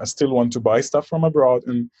are not, still want to buy stuff from abroad,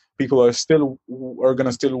 and people are going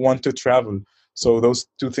to still want to travel. So those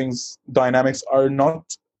two things, dynamics, are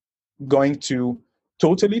not going to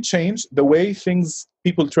totally change. The way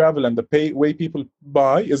people travel and the way people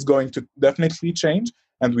buy is going to definitely change,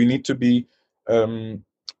 and we need to be um,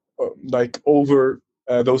 over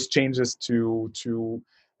those changes to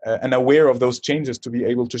and aware of those changes to be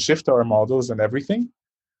able to shift our models and everything.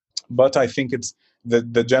 But I think it's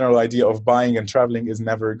the general idea of buying and traveling is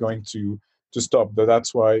never going to stop. But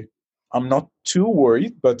that's why I'm not too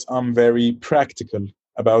worried, but I'm very practical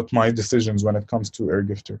about my decisions when it comes to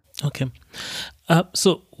Airgifter. Okay.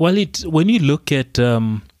 So, Walid, when you look at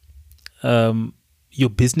your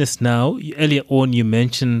business now, earlier on you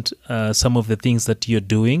mentioned some of the things that you're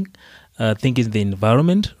doing. I think in the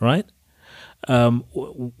environment, right?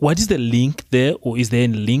 What is the link there, or is there a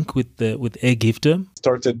link with Airgifter?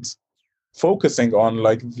 Started focusing on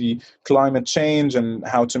like the climate change and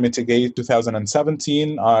how to mitigate.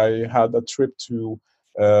 2017, I had a trip to,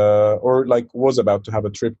 was about to have a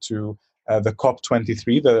trip to the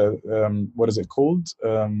COP23, the what is it called?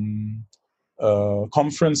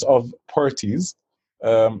 Conference of Parties.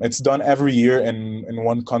 It's done every year in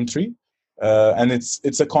one country, and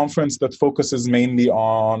it's a conference that focuses mainly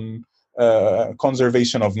on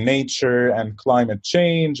conservation of nature and climate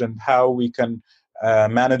change, and how we can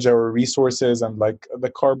manage our resources, and like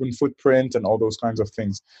the carbon footprint and all those kinds of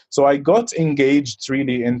things. So I got engaged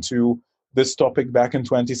really into this topic back in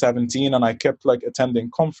 2017, and I kept like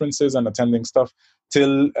attending conferences and attending stuff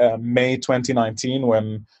till May 2019,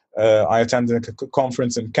 when I attended a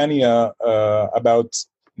conference in Kenya about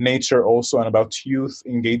nature also, and about youth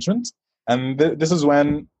engagement. And this is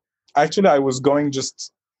when actually I was going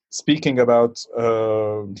just speaking about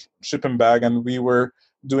Ship and Bag, and we were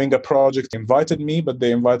doing a project. They invited me, but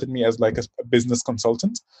they invited me as like a business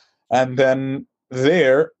consultant. And then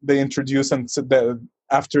there they introduced, and said that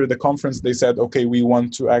after the conference, they said, okay, we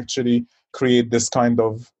want to actually create this kind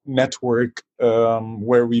of network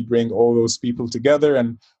where we bring all those people together,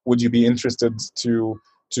 and would you be interested to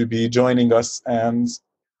be joining us? And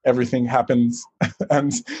everything happens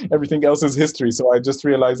and everything else is history. So I just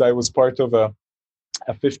realized I was part of a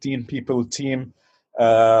 15 people team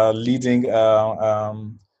leading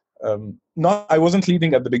not I wasn't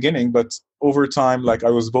leading at the beginning, but over time, like I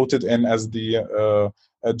was voted in as the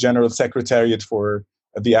general secretariat for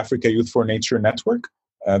the Africa Youth for Nature network.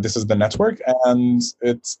 This is the network, and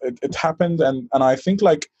it happened, and I think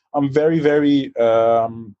like I'm very, very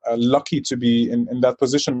lucky to be in that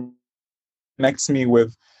position. Connects me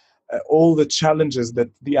with all the challenges that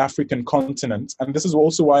the African continent, and this is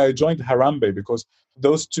also why I joined Harambee, because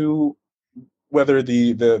those two, whether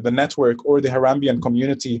the network or the Harambean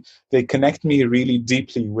community, they connect me really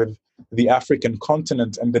deeply with the African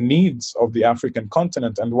continent and the needs of the African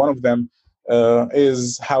continent. And one of them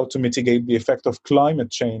is how to mitigate the effect of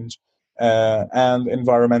climate change and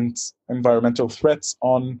environmental threats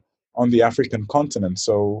on the African continent.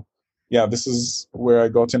 So yeah, this is where I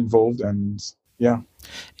got involved, and yeah.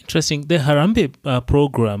 Interesting. The Harambee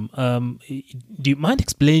program, do you mind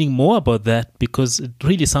explaining more about that? Because it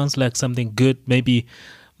really sounds like something good. Maybe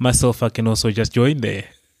myself, I can also just join there.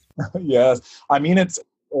 Yes. I mean, it's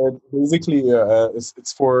basically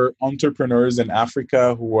it's for entrepreneurs in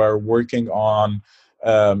Africa who are working on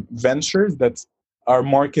ventures that are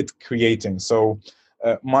market creating. So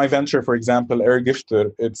my venture, for example,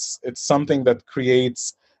 Airgifter, it's something that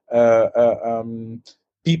creates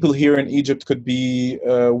people here in Egypt could be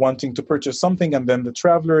wanting to purchase something, and then the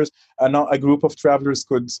travelers, a group of travelers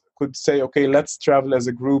could say, okay, let's travel as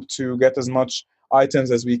a group to get as much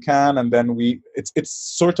items as we can, and then it's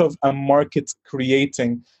sort of a market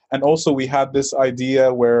creating. And also we had this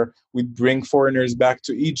idea where we bring foreigners back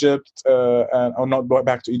to Egypt, or not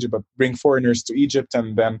back to Egypt, but bring foreigners to Egypt,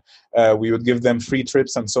 and then we would give them free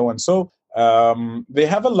trips and so on. So they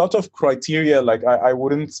have a lot of criteria. Like I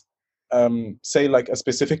wouldn't say like a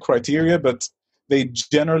specific criteria, but they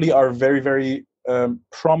generally are very, very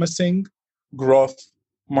promising growth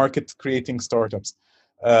market creating startups.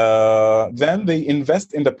 Then they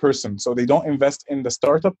invest in the person. So they don't invest in the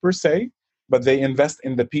startup per se. but they invest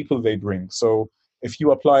in the people they bring. So if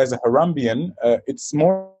you apply as a Harambean, it's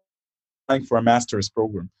more like for a master's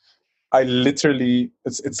program.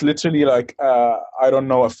 It's literally like, I don't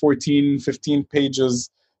know, a 14, 15 pages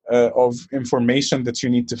of information that you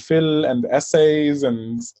need to fill, and essays,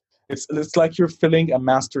 and it's like you're filling a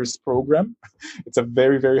master's program. It's a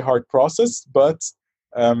very, very hard process, but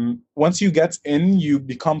once you get in, you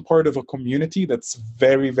become part of a community that's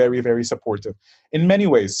very, very, very supportive in many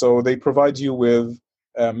ways. So they provide you with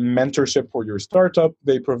mentorship for your startup.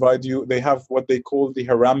 They have what they call the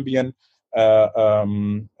Harambean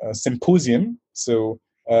symposium. So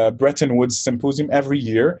Bretton Woods symposium every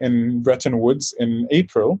year in Bretton Woods in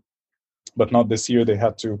April, but not this year. They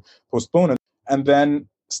had to postpone it. And then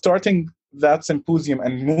starting that symposium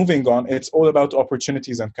and moving on, it's all about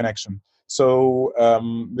opportunities and connection. So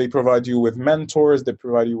they provide you with mentors, they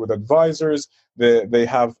provide you with advisors, they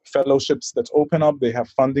have fellowships that open up, they have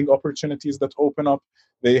funding opportunities that open up.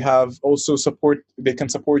 They have also support, they can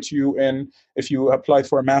support you in, if you applied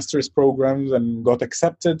for a master's program and got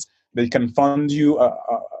accepted, they can fund you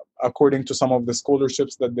according to some of the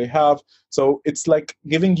scholarships that they have. So it's like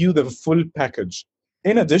giving you the full package.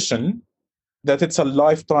 In addition, that it's a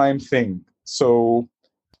lifetime thing. So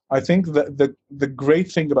I think that the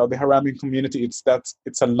great thing about the Harambean community is that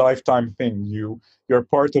it's a lifetime thing. You're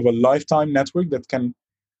part of a lifetime network that can,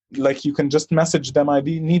 like, you can just message them, I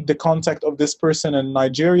need the contact of this person in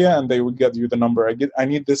Nigeria, and they will get you the number. I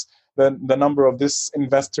need the number of this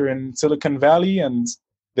investor in Silicon Valley, and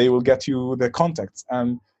they will get you the contacts.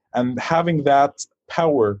 And having that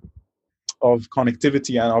power of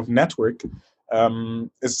connectivity and of network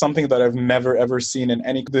is something that I've never ever seen in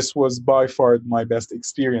any. This was by far my best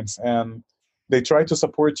experience, and they try to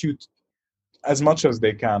support you as much as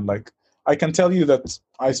they can. Like, I can tell you that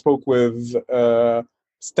I spoke with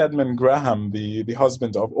Stedman Graham, the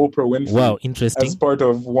husband of Oprah Winfrey. Wow, interesting. As part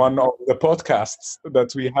of one of the podcasts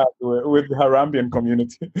that we had with the Harambean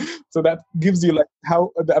community. So that gives you like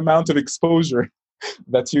how the amount of exposure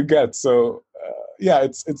that you get. So yeah,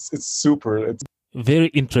 it's super. It's very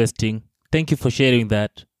interesting. Thank you for sharing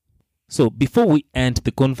that. So before we end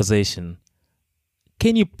the conversation,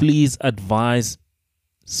 can you please advise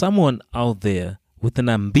someone out there with an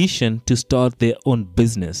ambition to start their own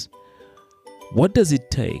business? What does it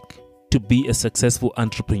take to be a successful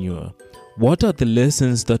entrepreneur? What are the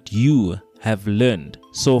lessons that you have learned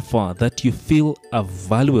so far that you feel are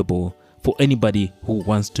valuable for anybody who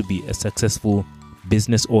wants to be a successful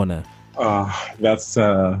business owner? That's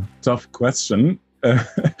a tough question.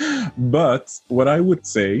 But what I would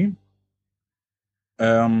say,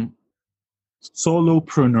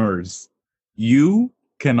 solopreneurs, you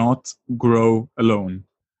cannot grow alone.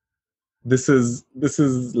 This is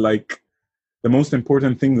like the most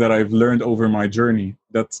important thing that I've learned over my journey,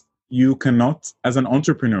 that you cannot, as an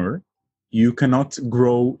entrepreneur, you cannot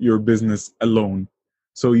grow your business alone.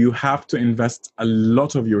 So you have to invest a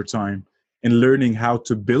lot of your time in learning how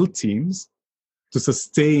to build teams, to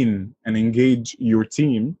sustain and engage your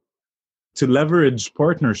team, to leverage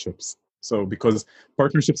partnerships. So because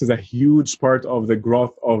partnerships is a huge part of the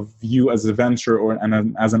growth of you as a venture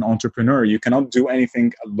as an entrepreneur. You cannot do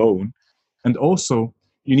anything alone. And also,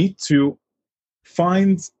 you need to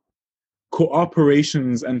find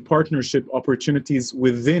cooperations and partnership opportunities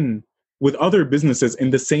with other businesses in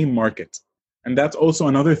the same market. And that's also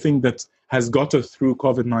another thing that has got us through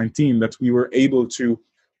COVID-19, that we were able to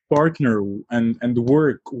partner and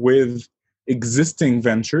work with existing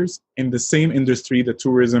ventures in the same industry, the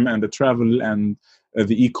tourism and the travel and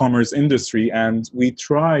the e-commerce industry. And we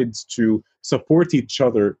tried to support each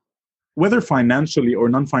other, whether financially or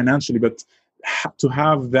non-financially, but to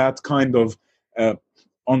have that kind of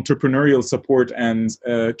entrepreneurial support and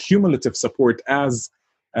cumulative support as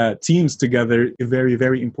teams together is very,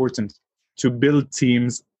 very important to build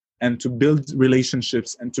teams and to build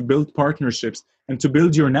relationships and to build partnerships and to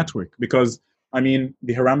build your network. Because, I mean,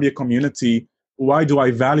 the Harambean community, why do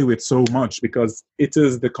I value it so much? Because it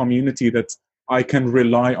is the community that I can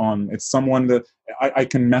rely on. It's someone that I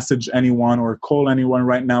can message anyone or call anyone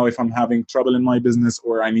right now if I'm having trouble in my business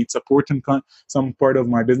or I need support in some part of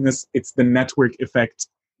my business. It's the network effect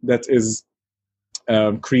that is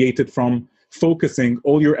created from focusing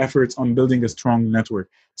all your efforts on building a strong network.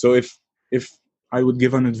 So if I would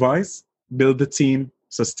give an advice, build the team,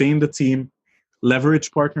 sustain the team,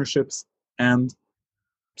 leverage partnerships, and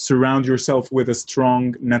surround yourself with a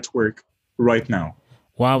strong network right now.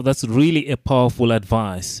 Wow, that's really a powerful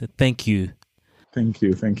advice. Thank you. Thank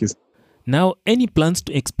you. Thank you. Now, any plans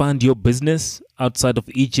to expand your business outside of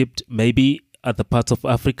Egypt, maybe other parts of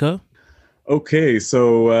Africa? Okay,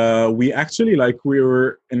 so we actually we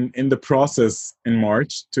were in the process in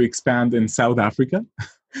March to expand in South Africa.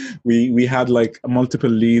 We had multiple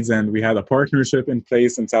leads and we had a partnership in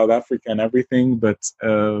place in South Africa and everything, but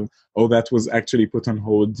all that was actually put on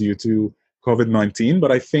hold due to COVID-19.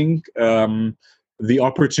 But I think the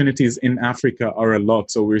opportunities in Africa are a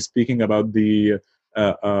lot. So we're speaking about the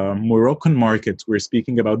Moroccan market, we're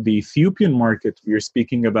speaking about the Ethiopian market, we're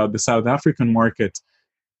speaking about the South African market.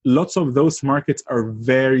 Lots of those markets are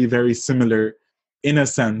very, very similar in a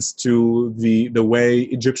sense to the way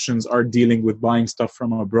Egyptians are dealing with buying stuff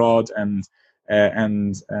from abroad and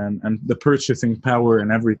the purchasing power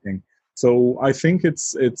and everything. So I think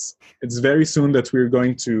it's very soon that we're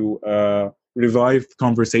going to revive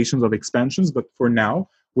conversations of expansions. But for now,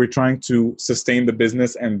 we're trying to sustain the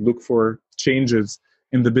business and look for changes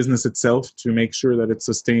in the business itself to make sure that it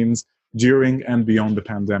sustains during and beyond the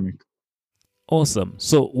pandemic. Awesome.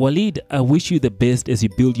 So, Walid, I wish you the best as you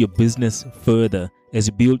build your business further, as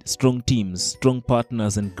you build strong teams, strong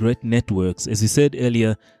partners, and great networks. As you said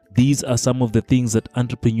earlier, these are some of the things that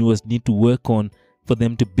entrepreneurs need to work on for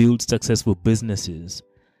them to build successful businesses.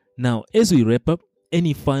 Now, as we wrap up,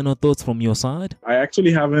 any final thoughts from your side? I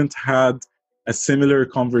actually haven't had a similar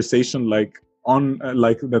conversation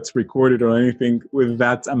that's recorded or anything with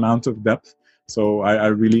that amount of depth. So I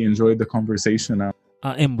really enjoyed the conversation.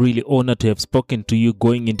 I am really honored to have spoken to you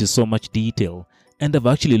going into so much detail, and I've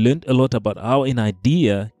actually learned a lot about how an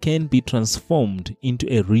idea can be transformed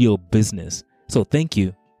into a real business. So thank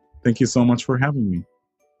you. Thank you so much for having me.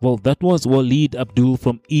 Well, that was Walid Abdul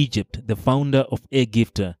from Egypt, the founder of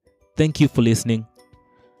Airgifter. Thank you for listening.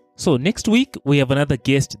 So next week, we have another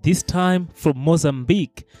guest, this time from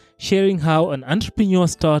Mozambique, sharing how an entrepreneur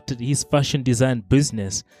started his fashion design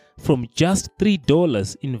business from just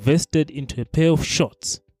 $3 invested into a pair of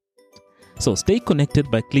shorts. So stay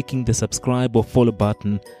connected by clicking the subscribe or follow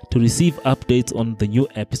button to receive updates on the new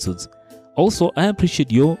episodes. Also, I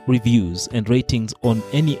appreciate your reviews and ratings on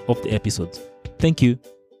any of the episodes. Thank you.